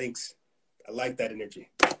 Lynx. I like that energy.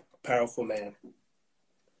 Powerful man.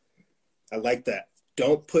 I like that.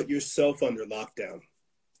 Don't put yourself under lockdown.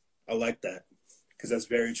 I like that, because that's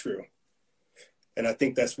very true. And I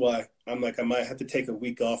think that's why I'm like, I might have to take a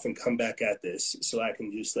week off and come back at this so I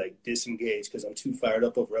can just like disengage, because I'm too fired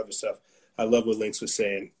up over other stuff. I love what Lynx was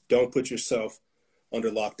saying. Don't put yourself under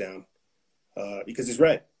lockdown, because he's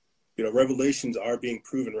right. You know, revelations are being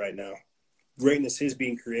proven right now. Greatness is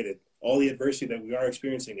being created. All the adversity that we are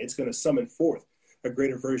experiencing, it's going to summon forth a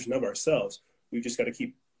greater version of ourselves. We've just got to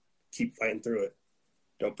keep fighting through it.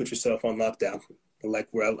 Don't put yourself on lockdown. I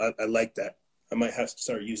like that. I might have to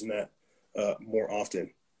start using that more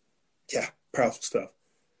often. Yeah, powerful stuff.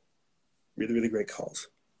 Really, really great calls.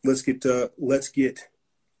 Let's get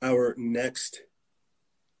our next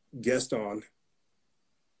guest on,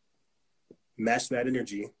 match that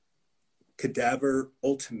energy. Cadaver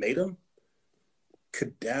ultimatum?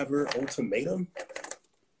 Cadaver ultimatum?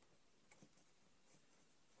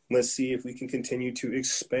 Let's see if we can continue to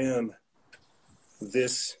expand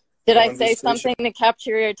this. Did I say something to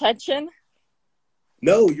capture your attention?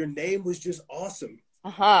 No, your name was just awesome.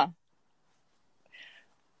 Uh-huh.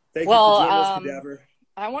 Thank you for joining us, Cadaver.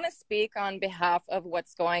 I want to speak on behalf of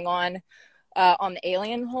what's going on the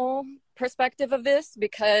alien whole perspective of this,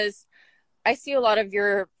 because I see a lot of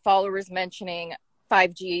your followers mentioning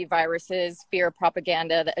 5G, viruses, fear,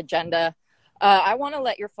 propaganda, the agenda. I want to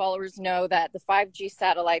let your followers know that the 5G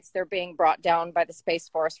satellites, they're being brought down by the Space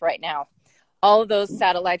Force right now. All of those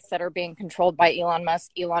satellites that are being controlled by Elon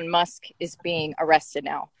Musk is being arrested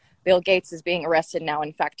now. Bill Gates is being arrested now.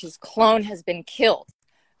 In fact, his clone has been killed.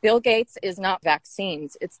 Bill Gates is not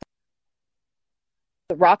vaccines. It's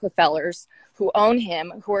the Rockefellers who own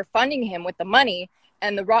him, who are funding him with the money,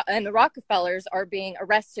 and the Rockefellers are being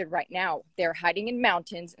arrested right now. They're hiding in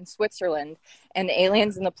mountains in Switzerland, and the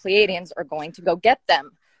aliens and the Pleiadians are going to go get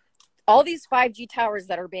them. All these 5G towers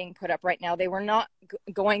that are being put up right now, they were not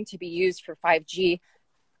going to be used for 5G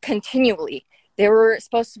continually. They were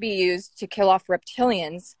supposed to be used to kill off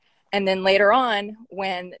reptilians. And then later on,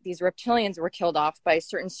 when these reptilians were killed off by a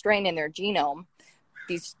certain strain in their genome,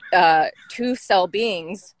 these two-cell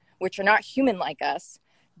beings, which are not human like us,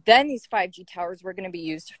 then these 5G towers were going to be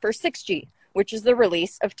used for 6G, which is the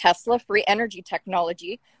release of Tesla free energy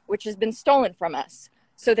technology, which has been stolen from us.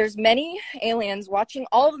 So there's many aliens watching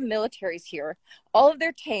all of the militaries here, all of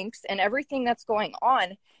their tanks and everything that's going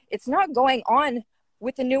on. It's not going on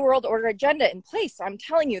with the New World Order agenda in place. I'm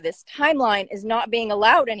telling you, this timeline is not being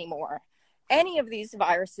allowed anymore. Any of these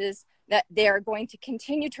viruses that they are going to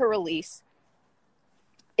continue to release,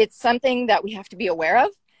 it's something that we have to be aware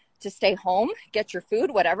of, to stay home, get your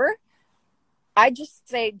food, whatever. I just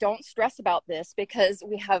say don't stress about this, because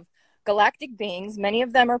we have galactic beings. Many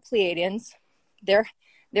of them are Pleiadians.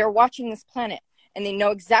 They're watching this planet, and they know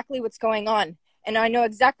exactly what's going on. And I know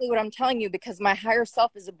exactly what I'm telling you because my higher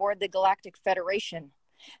self is aboard the Galactic Federation.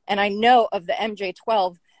 And I know of the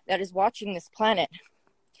MJ-12 that is watching this planet.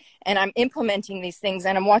 And I'm implementing these things,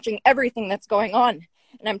 and I'm watching everything that's going on.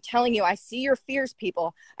 And I'm telling you, I see your fears,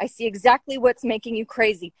 people. I see exactly what's making you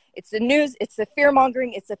crazy. It's the news. It's the fear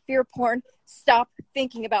mongering. It's the fear porn. Stop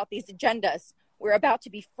thinking about these agendas. We're about to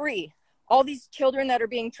be free. All these children that are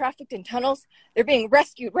being trafficked in tunnels, they're being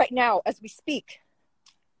rescued right now as we speak.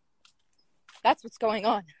 That's what's going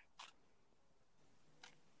on.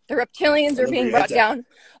 The reptilians are being brought down.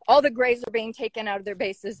 All the grays are being taken out of their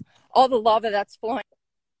bases. All the lava that's flowing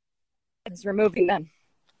is removing them.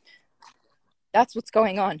 That's what's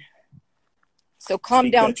going on. So calm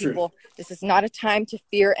down, people. This is not a time to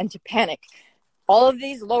fear and to panic. All of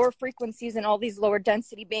these lower frequencies and all these lower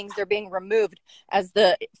density beings, they're being removed as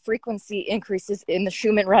the frequency increases in the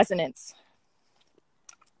Schumann resonance.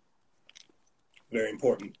 Very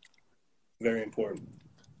important. Very important.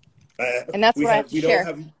 And that's what I have to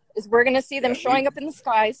share, is we're going to see them showing up in the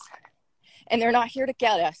skies, and they're not here to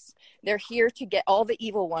get us. They're here to get all the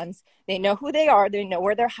evil ones. They know who they are. They know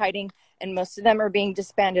where they're hiding, and most of them are being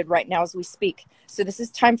disbanded right now as we speak. So this is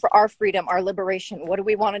time for our freedom, our liberation. What do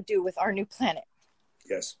we want to do with our new planet?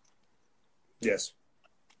 Yes. Yes.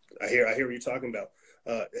 I hear what you're talking about.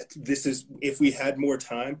 This is, if we had more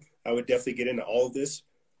time, I would definitely get into all of this.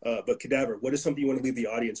 But Cadaver, what is something you want to leave the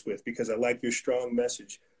audience with? Because I like your strong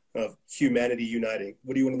message of humanity uniting.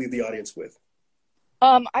 What do you want to leave the audience with?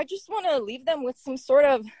 I just want to leave them with some sort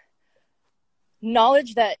of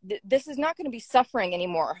knowledge that this is not going to be suffering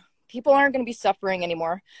anymore. People aren't going to be suffering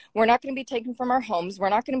anymore. We're not going to be taken from our homes. We're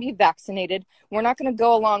not going to be vaccinated. We're not going to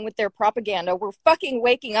go along with their propaganda. We're fucking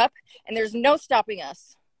waking up, and there's no stopping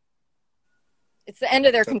us. It's the end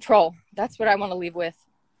of their control. That's what I want to leave with.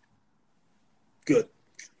 Good.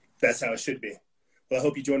 That's how it should be. Well, I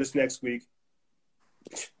hope you join us next week.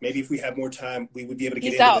 Maybe if we have more time, we would be able to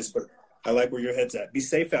get into this, but I like where your head's at. Be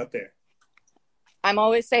safe out there. I'm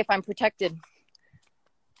always safe. I'm protected.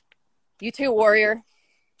 You too, warrior.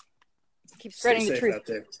 Keep spreading the truth. Out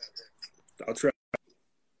there. I'll try.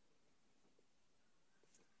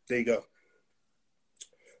 There you go.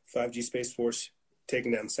 5G Space Force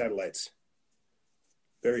taking down satellites.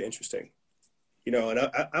 Very interesting. You know, and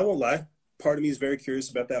I won't lie. Part of me is very curious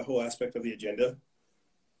about that whole aspect of the agenda.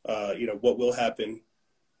 You know, what will happen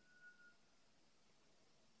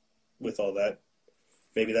with all that.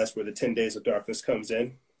 Maybe that's where the 10 days of darkness comes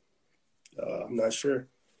in. I'm not sure.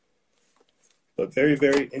 But very,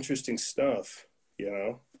 very interesting stuff, you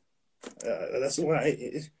know. That's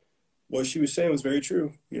why what she was saying was very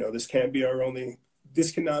true. You know, this can't be our only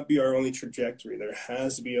this cannot be our only trajectory. There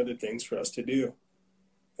has to be other things for us to do.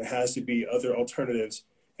 There has to be other alternatives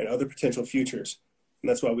and other potential futures. And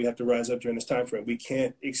that's why we have to rise up during this time frame. We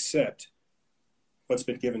can't accept what's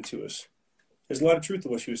been given to us. There's a lot of truth to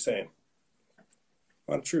what she was saying.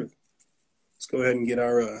 A lot of truth. Let's go ahead and get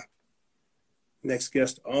our next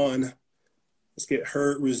guest on. Let's get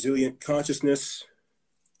her resilient consciousness.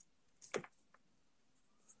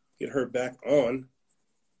 Get her back on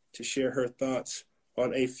to share her thoughts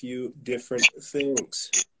on a few different things.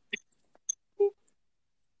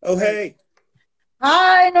 Oh, hey.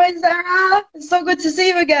 Hi, Noisera. It's so good to see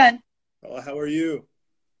you again. Oh, how are you?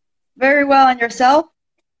 Very well, and yourself?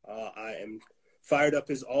 I am fired up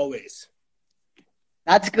as always.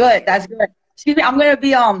 That's good. That's good. Excuse me, I'm gonna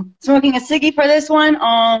be smoking a ciggy for this one.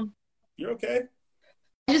 You're okay.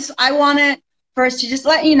 I wanted first to just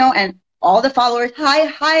let you know, and all the followers,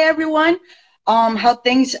 hi everyone. How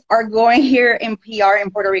things are going here in PR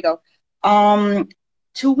in Puerto Rico.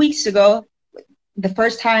 2 weeks ago, the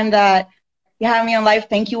first time that you had me on live,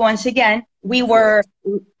 thank you once again. We were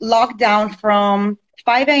locked down from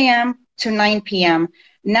 5 a.m. to 9 p.m.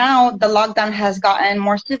 Now the lockdown has gotten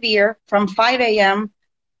more severe from 5 a.m.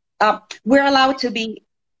 We're allowed to be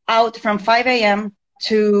out from 5 a.m.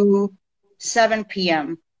 to 7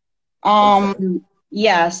 p.m.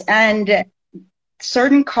 Yes, and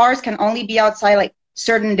certain cars can only be outside like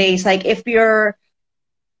certain days. Like if you're,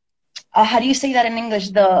 how do you say that in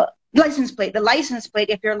English? The license plate,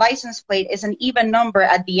 if your license plate is an even number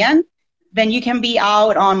at the end, then you can be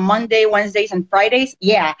out on Monday, Wednesdays, and Fridays.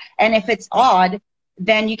 Yeah. And if it's odd,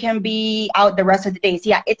 then you can be out the rest of the days.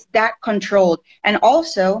 Yeah, it's that controlled. And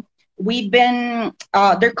also, we've been,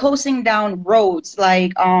 they're closing down roads.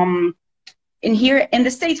 Like in here, in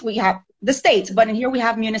the States, we have the states, but in here we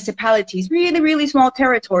have municipalities, really, really small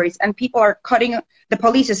territories, and people are the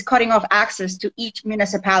police is cutting off access to each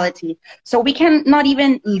municipality. So we can not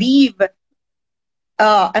even leave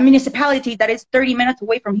a municipality that is 30 minutes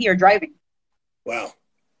away from here driving. Wow.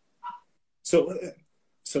 So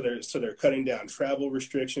they're cutting down travel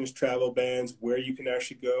restrictions, travel bans, where you can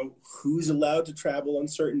actually go, who's allowed to travel on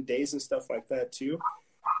certain days and stuff like that too.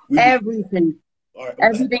 Everything.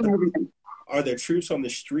 Are there troops on the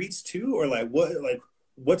streets too, or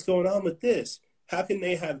what's going on with this? How can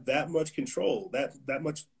they have that much control, that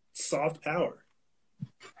much soft power?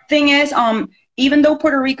 Thing is, even though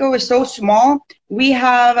Puerto Rico is so small, we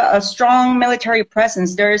have a strong military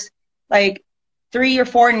presence. There's like 3 or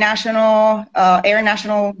 4 national Air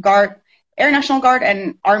National Guard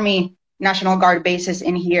and Army National Guard bases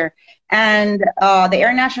in here. And the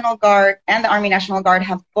Air National Guard and the Army National Guard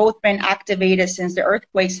have both been activated since the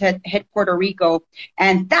earthquakes hit Puerto Rico.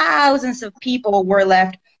 And thousands of people were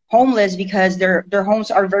left homeless because their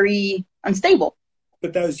homes are very unstable.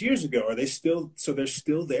 But that was years ago. Are they still, so they're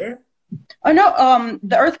still there? Oh, no,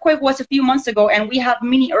 the earthquake was a few months ago, and we have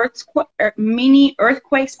mini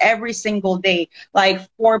earthquakes every single day, like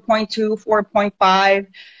 4.2,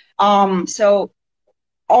 4.5. So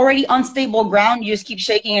already unstable ground, you just keep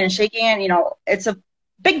shaking and shaking, and it's a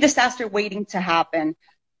big disaster waiting to happen.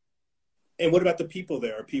 And what about the people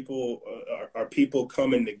there? Are people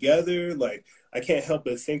coming together? Like, I can't help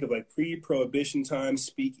but think of like pre-prohibition times,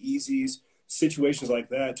 speakeasies, situations like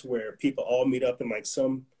that, to where people all meet up in like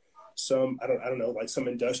some I don't know, like some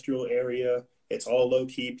industrial area. It's all low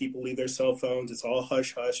key. People leave their cell phones. It's all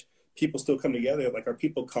hush hush. People still come together. Like, are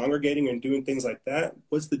people congregating and doing things like that?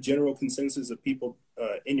 What's the general consensus of people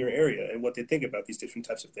in your area and what they think about these different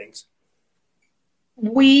types of things?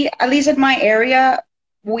 We, at least in my area,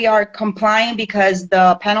 we are complying because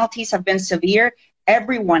the penalties have been severe.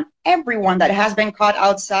 Everyone that has been caught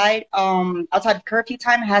outside curfew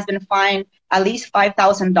time has been fined at least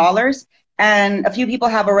 $5,000, and a few people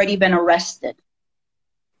have already been arrested.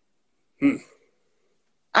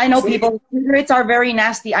 I know secrets are very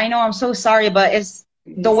nasty. I know, I'm so sorry, but it's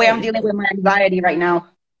the way I'm dealing with my anxiety right now.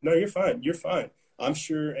 No, you're fine. You're fine. I'm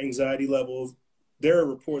sure anxiety levels, there are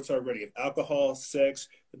reports already of alcohol, sex,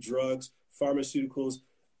 drugs, pharmaceuticals,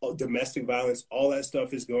 domestic violence, all that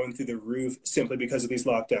stuff is going through the roof simply because of these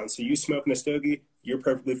lockdowns. So you smoking a stogie, you're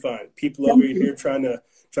perfectly fine. People over here trying to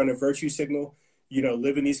virtue signal,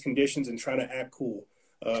 live in these conditions and trying to act cool.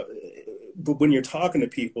 But when you're talking to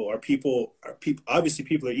people, are people obviously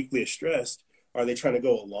people are equally as stressed. Are they trying to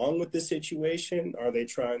go along with this situation? Are they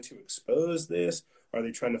trying to expose this? Are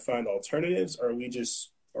they trying to find alternatives? Or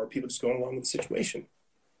are people just going along with the situation?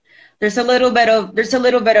 There's a little bit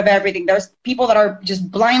of everything. There's people that are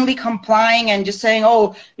just blindly complying and just saying,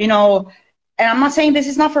 and I'm not saying this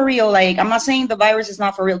is not for real. Like, I'm not saying the virus is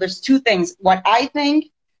not for real. There's two things. What I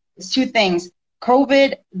think is two things.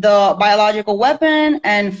 COVID, the biological weapon,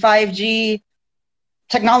 and 5G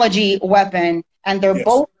technology weapon, and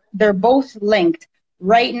Yes. they're both linked.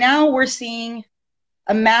 Right now, we're seeing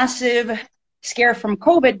a massive scare from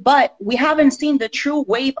COVID, but we haven't seen the true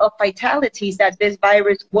wave of fatalities that this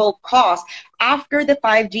virus will cause after the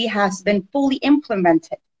 5G has been fully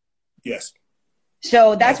implemented. Yes.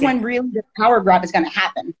 So that's when really the power grab is going to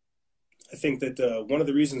happen. I think that one of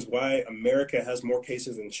the reasons why America has more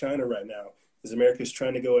cases than China right now is America is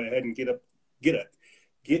trying to go ahead and get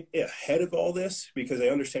ahead of all this because they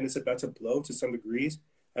understand it's about to blow to some degrees.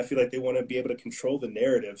 I feel like they want to be able to control the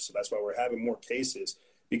narrative, so that's why we're having more cases.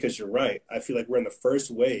 Because you're right, I feel like we're in the first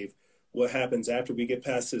wave. What happens after we get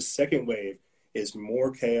past this second wave is more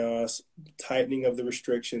chaos, tightening of the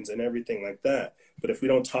restrictions, and everything like that. But if we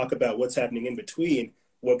don't talk about what's happening in between,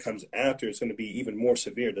 what comes after is going to be even more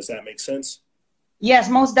severe. Does that make sense? Yes,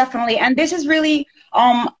 most definitely. And this is really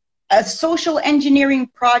a social engineering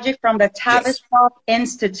project from the Tavistock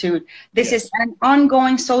Institute. This is an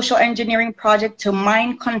ongoing social engineering project to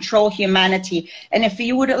mind control humanity. And if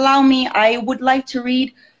you would allow me, I would like to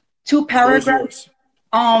read two paragraphs.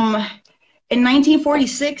 In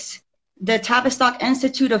 1946, the Tavistock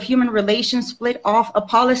Institute of Human Relations split off a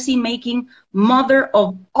policy-making mother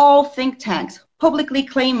of all think tanks, publicly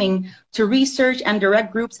claiming to research and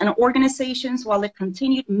direct groups and organizations while it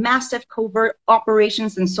continued massive covert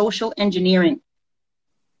operations in social engineering.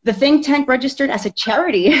 The think tank registered as a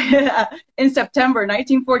charity in September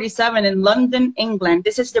 1947 in London, England.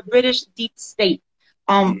 This is the British deep state,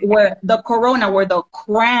 where the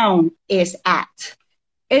crown is at.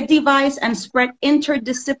 It devised and spread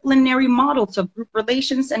interdisciplinary models of group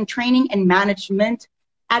relations and training and management,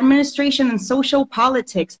 administration and social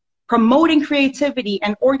politics, promoting creativity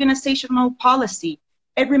and organizational policy.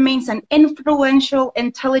 It remains an influential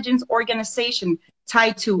intelligence organization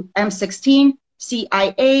tied to M16,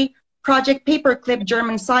 CIA, Project Paperclip,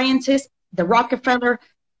 German scientists, the Rockefeller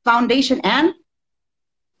Foundation, and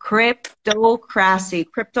cryptocracy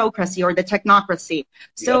or the technocracy.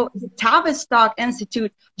 So the Tavistock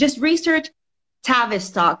Institute, just research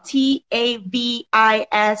Tavistock, Tavistock,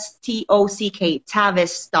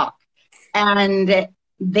 Tavistock, and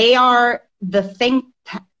they are the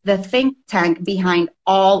think tank behind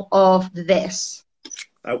all of this.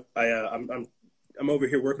 I'm over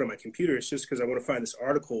here working on my computer. It's just because I want to find this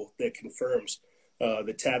article that confirms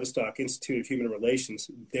the Tavistock Institute of Human Relations,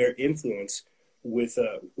 their influence with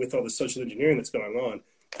all the social engineering that's going on.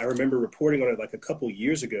 I remember reporting on it like a couple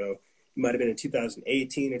years ago. It might have been in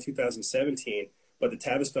 2018 or 2017. But the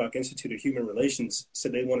Tavistock Institute of Human Relations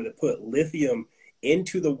said they wanted to put lithium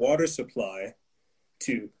into the water supply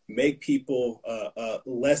to make people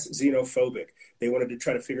less xenophobic. They wanted to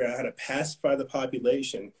try to figure out how to pacify the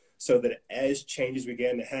population so that as changes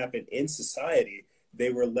began to happen in society, they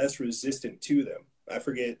were less resistant to them. I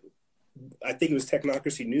think it was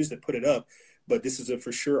Techoncracy News that put it up, but this is a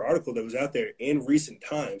for sure article that was out there in recent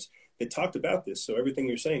times that talked about this. So everything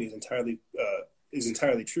you're saying is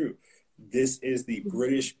entirely true. This is the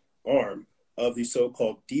British arm of the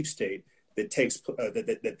so-called deep state that takes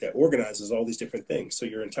that organizes all these different things. So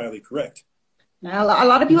you're entirely correct. Now, a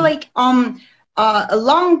lot of people a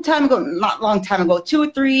long time ago, not long time ago,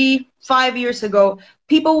 2, 3, 5 years ago,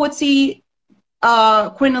 people would see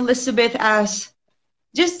Queen Elizabeth as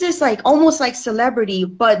just this almost like celebrity,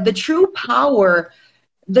 but the true power,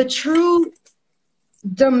 the true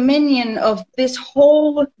dominion of this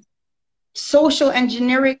whole social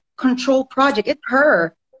engineering control project, it's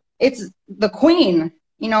her. It's the queen,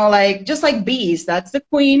 just like bees, that's the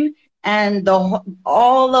queen, and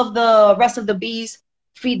all of the rest of the bees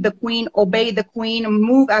feed the queen, obey the queen,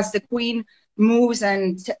 move as the queen moves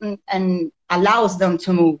and allows them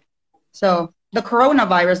to move. So the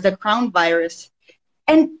coronavirus, the crown virus.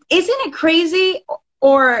 And isn't it crazy,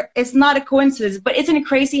 or it's not a coincidence, but isn't it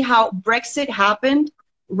crazy how Brexit happened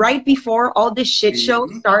right before all this shit show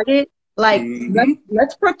started?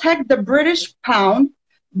 Let's protect the British pound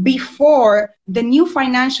before the new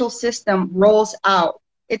financial system rolls out.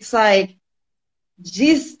 It's like,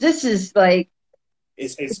 geez, this is like...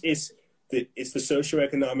 It's the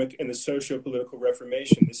socioeconomic and the socio-political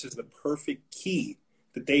reformation. This is the perfect key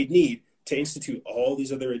that they need to institute all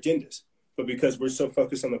these other agendas. But because we're so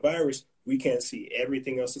focused on the virus, we can't see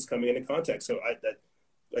everything else that's coming into contact. So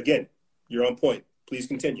again, you're on point. Please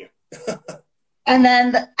continue. And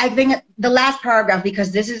then I think the last paragraph,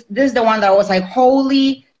 because this is the one that was like,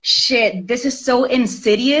 holy shit, this is so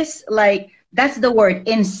insidious. Like, that's the word,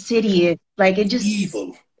 insidious. Like, it just...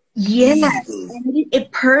 Evil. Yeah.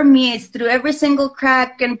 It permeates through every single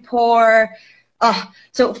crack and pore.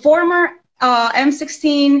 So former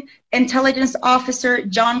M16 intelligence officer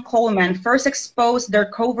John Coleman first exposed their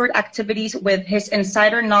covert activities with his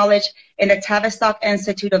insider knowledge in the Tavistock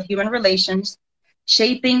Institute of Human Relations,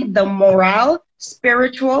 shaping the moral,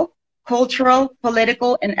 spiritual, cultural,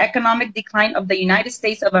 political, and economic decline of the United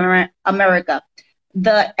States of America.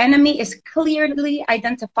 The enemy is clearly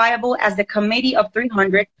identifiable as the Committee of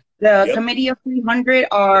 300. The Yep. Committee of 300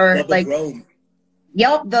 are Club like, of Rome.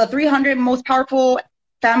 yep, the 300 most powerful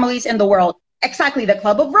families in the world. Exactly, the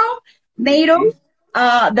Club of Rome, NATO,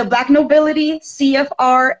 the Black Nobility,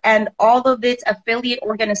 CFR, and all of its affiliate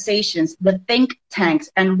organizations, the think tanks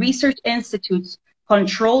and research institutes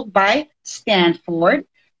controlled by Stanford,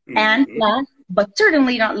 and last, but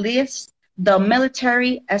certainly not least, the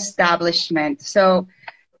military establishment. So,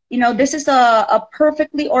 you know, this is a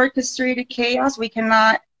perfectly orchestrated chaos. We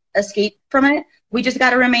cannot escape from it. We just got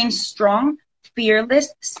to remain strong,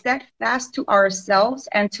 fearless, steadfast to ourselves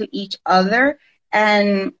and to each other,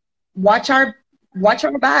 and watch our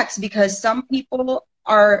backs, because some people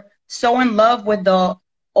are so in love with the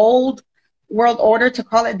old world order, to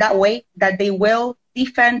call it that way, that they will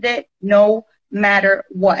defend it no matter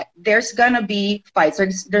what. There's gonna be fights.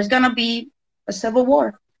 There's gonna be a civil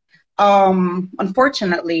war,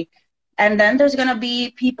 unfortunately. And then there's gonna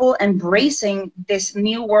be people embracing this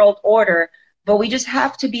new world order. But we just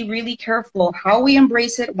have to be really careful how we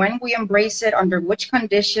embrace it, when we embrace it, under which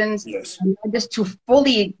conditions, Yes. just to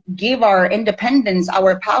fully give our independence,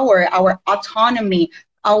 our power, our autonomy,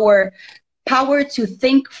 our power to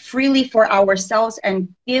think freely for ourselves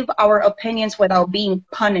and give our opinions without being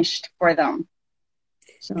punished for them.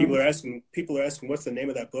 So, People are asking, what's the name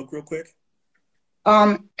of that book, real quick?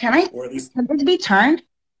 can Or at least, this be turned?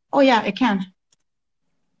 Oh yeah, it can.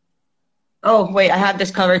 Oh wait, I have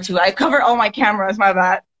this covered too. I cover all my cameras, my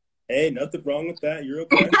bad. hey, nothing wrong with that. You're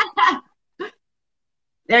okay.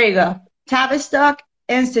 There you go. Tavistock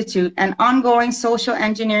Institute, an ongoing social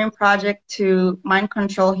engineering project to mind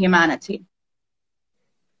control humanity.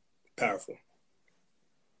 Powerful.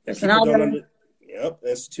 There's People another. don't Yep,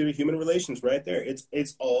 Institute of Human Relations, right there.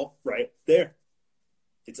 It's all right there.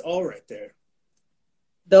 It's all right there.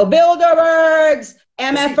 The Bilderbergs,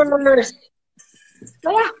 MFers.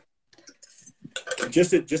 Yeah.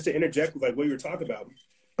 Just to interject with like what you were talking about,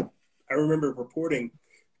 I remember reporting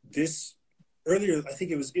this earlier. I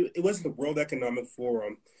think it wasn't the World Economic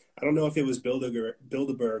Forum. I don't know if it was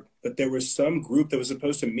Bilderberg, but there was some group that was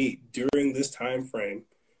supposed to meet during this time frame.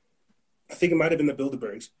 I think it might have been the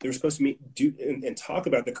Bilderbergs. They were supposed to meet and talk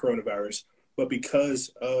about the coronavirus, but because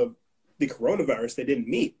of the coronavirus, they didn't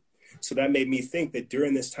meet. So that made me think that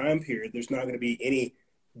during this time period, there's not going to be any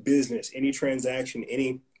business, any transaction,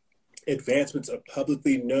 any advancements of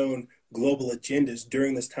publicly known global agendas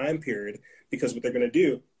during this time period, because what they're going to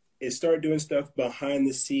do is start doing stuff behind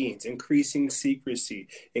the scenes, increasing secrecy,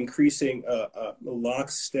 increasing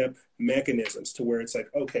lockstep mechanisms to where it's like,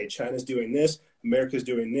 okay, China's doing this, America's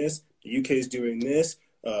doing this, the UK's doing this,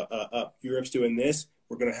 Europe's doing this.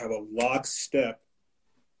 We're going to have a lockstep,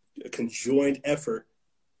 a conjoined effort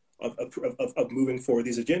of moving forward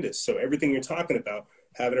these agendas. So everything you're talking about,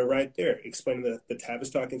 having it right there, explaining the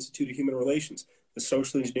Tavistock Institute of Human Relations, the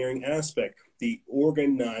social engineering aspect, the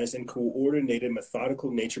organized and coordinated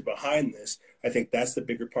methodical nature behind this. I think that's the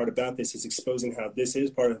bigger part about this, is exposing how this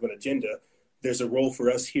is part of an agenda. There's a role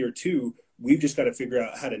for us here too. We've just got to figure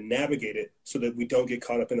out how to navigate it so that we don't get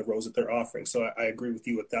caught up in the roles that they're offering. So I agree with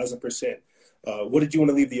you 1,000%. What did you want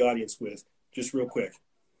to leave the audience with, just real quick?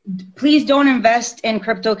 Please don't invest in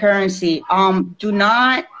cryptocurrency. Do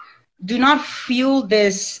not fuel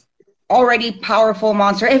this already powerful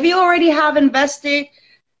monster. If you already have invested,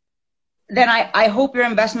 then I hope your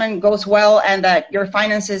investment goes well and that your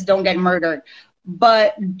finances don't get murdered.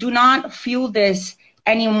 But do not fuel this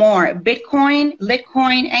anymore. Bitcoin,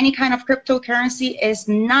 Litecoin, any kind of cryptocurrency is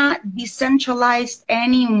not decentralized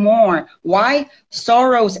anymore. Why?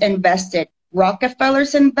 Soros invested,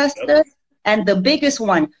 Rockefellers invested, and the biggest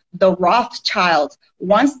one, the Rothschilds.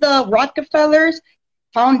 Once the Rockefellers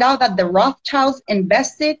found out that the Rothschilds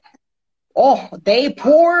invested, they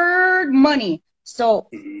poured money. So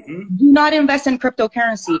do not invest in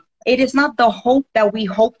cryptocurrency. It is not the hope that we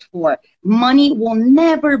hoped for. Money will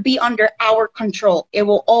never be under our control. It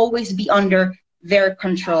will always be under their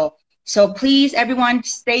control. So please, everyone,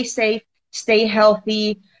 stay safe, stay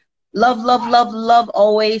healthy, love, love, love, love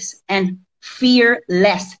always, and fear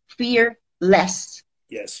less. Fear less.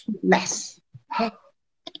 Yes. Less. Okay.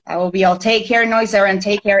 That will be all. Take care, Noiser, and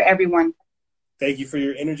take care, everyone. Thank you for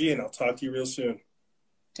your energy, and I'll talk to you real soon.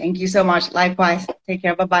 Thank you so much. Likewise. Take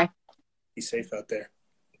care. Bye-bye. Be safe out there.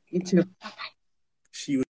 You too.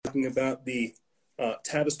 She was talking about the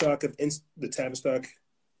Tavistock the Tavistock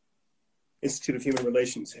Institute of Human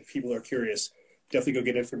Relations. If people are curious, definitely go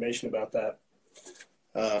get information about that.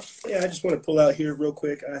 I just want to pull out here real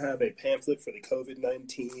quick. I have a pamphlet for the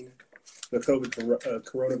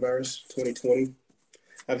coronavirus 2020.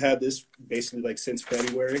 I've had this basically like since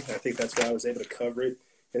February. I think that's why I was able to cover it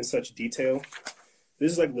in such detail.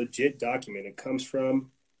 This is like legit document. It comes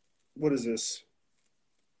from, what is this?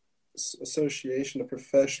 Association of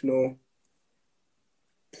Professional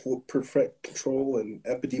Control and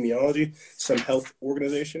Epidemiology, some health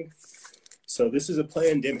organization. So this is a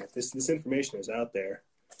pandemic. This information is out there.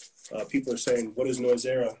 People are saying, what is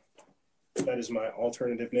Noisera? That is my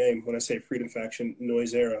alternative name. When I say Freedom Faction,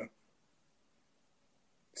 Noisera.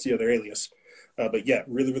 It's the other alias. But yeah,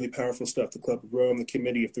 really, really powerful stuff. The Club of Rome, the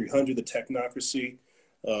Committee of 300, the Techoncracy,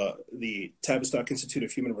 the Tavistock Institute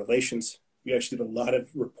of Human Relations. We actually did a lot of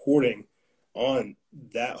reporting on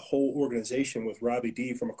that whole organization with Robbie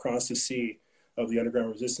D from across the sea of the Underground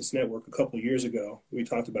Resistance Network a couple of years ago. We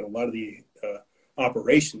talked about a lot of the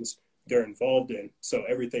operations they're involved in. So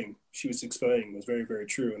everything she was explaining was very, very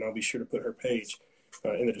true. And I'll be sure to put her page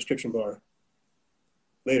in the description bar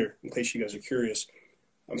later in case you guys are curious.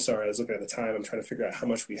 I'm sorry, I was looking at the time. I'm trying to figure out how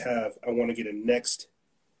much we have. I want to get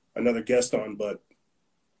another guest on, but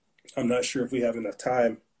I'm not sure if we have enough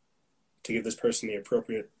time to give this person the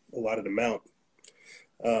appropriate allotted amount.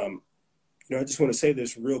 I just want to say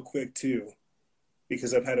this real quick too,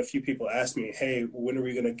 because I've had a few people ask me, hey, when are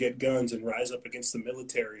we going to get guns and rise up against the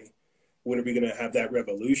military? When are we going to have that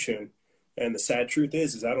revolution? And the sad truth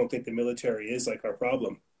is I don't think the military is like our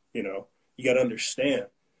problem. You got to understand.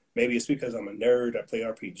 Maybe it's because I'm a nerd. I play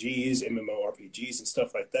RPGs, MMORPGs, and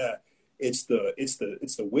stuff like that. It's the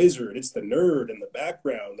wizard, it's the nerd in the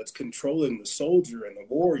background that's controlling the soldier and the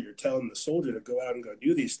warrior, telling the soldier to go out and go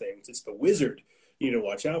do these things. It's the wizard you need to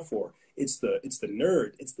watch out for. It's the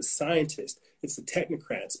nerd, it's the scientist, it's the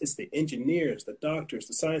technocrats, it's the engineers, the doctors,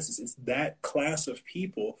 the scientists. It's that class of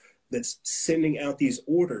people that's sending out these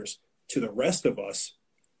orders to the rest of us,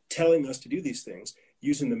 telling us to do these things,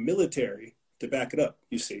 using the military to back it up,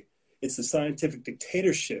 you see. It's the scientific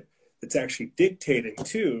dictatorship that's actually dictating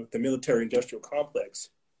to the military-industrial complex,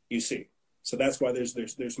 you see. So that's why there's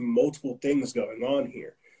multiple things going on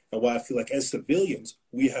here. And why I feel like as civilians,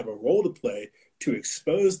 we have a role to play to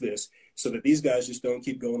expose this so that these guys just don't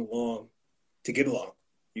keep going along to get along.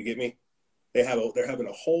 You get me? They're having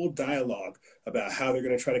a whole dialogue about how they're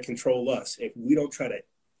going to try to control us. If we don't try to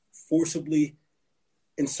forcibly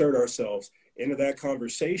insert ourselves into that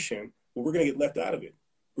conversation, well, we're going to get left out of it.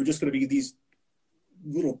 We're just going to be these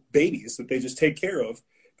little babies that they just take care of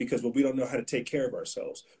because, well, we don't know how to take care of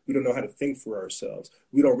ourselves. We don't know how to think for ourselves.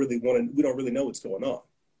 We don't really know what's going on.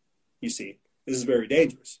 You see, this is very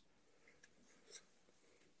dangerous.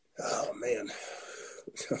 Oh, man.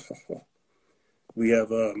 We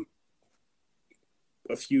have a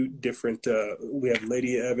few different, we have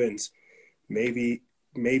Lady Evans, maybe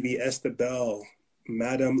Estabelle,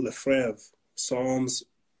 Madame Lefebvre, Psalms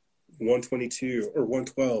 122 or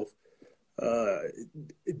 112,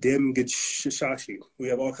 Dim Gishashi. We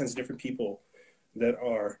have all kinds of different people that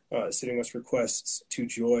are sending us requests to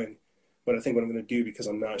join. But I think what I'm going to do, because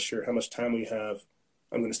I'm not sure how much time we have,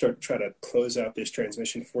 I'm going to try to close out this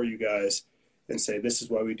transmission for you guys and say this is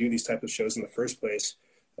why we do these type of shows in the first place,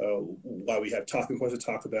 why we have talking points to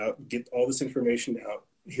talk about, get all this information out,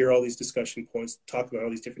 hear all these discussion points, talk about all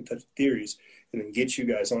these different types of theories, and then get you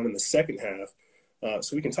guys on in the second half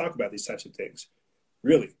so we can talk about these types of things.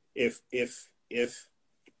 Really, if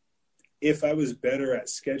I was better at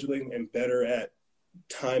scheduling and better at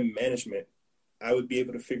time management, I would be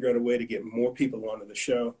able to figure out a way to get more people onto the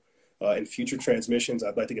show. In future transmissions,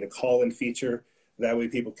 I'd like to get a call-in feature. That way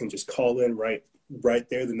people can just call in right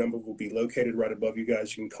there. The number will be located right above you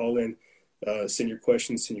guys. You can call in, send your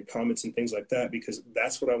questions, send your comments and things like that, because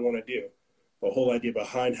that's what I want to do. The whole idea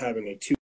behind having a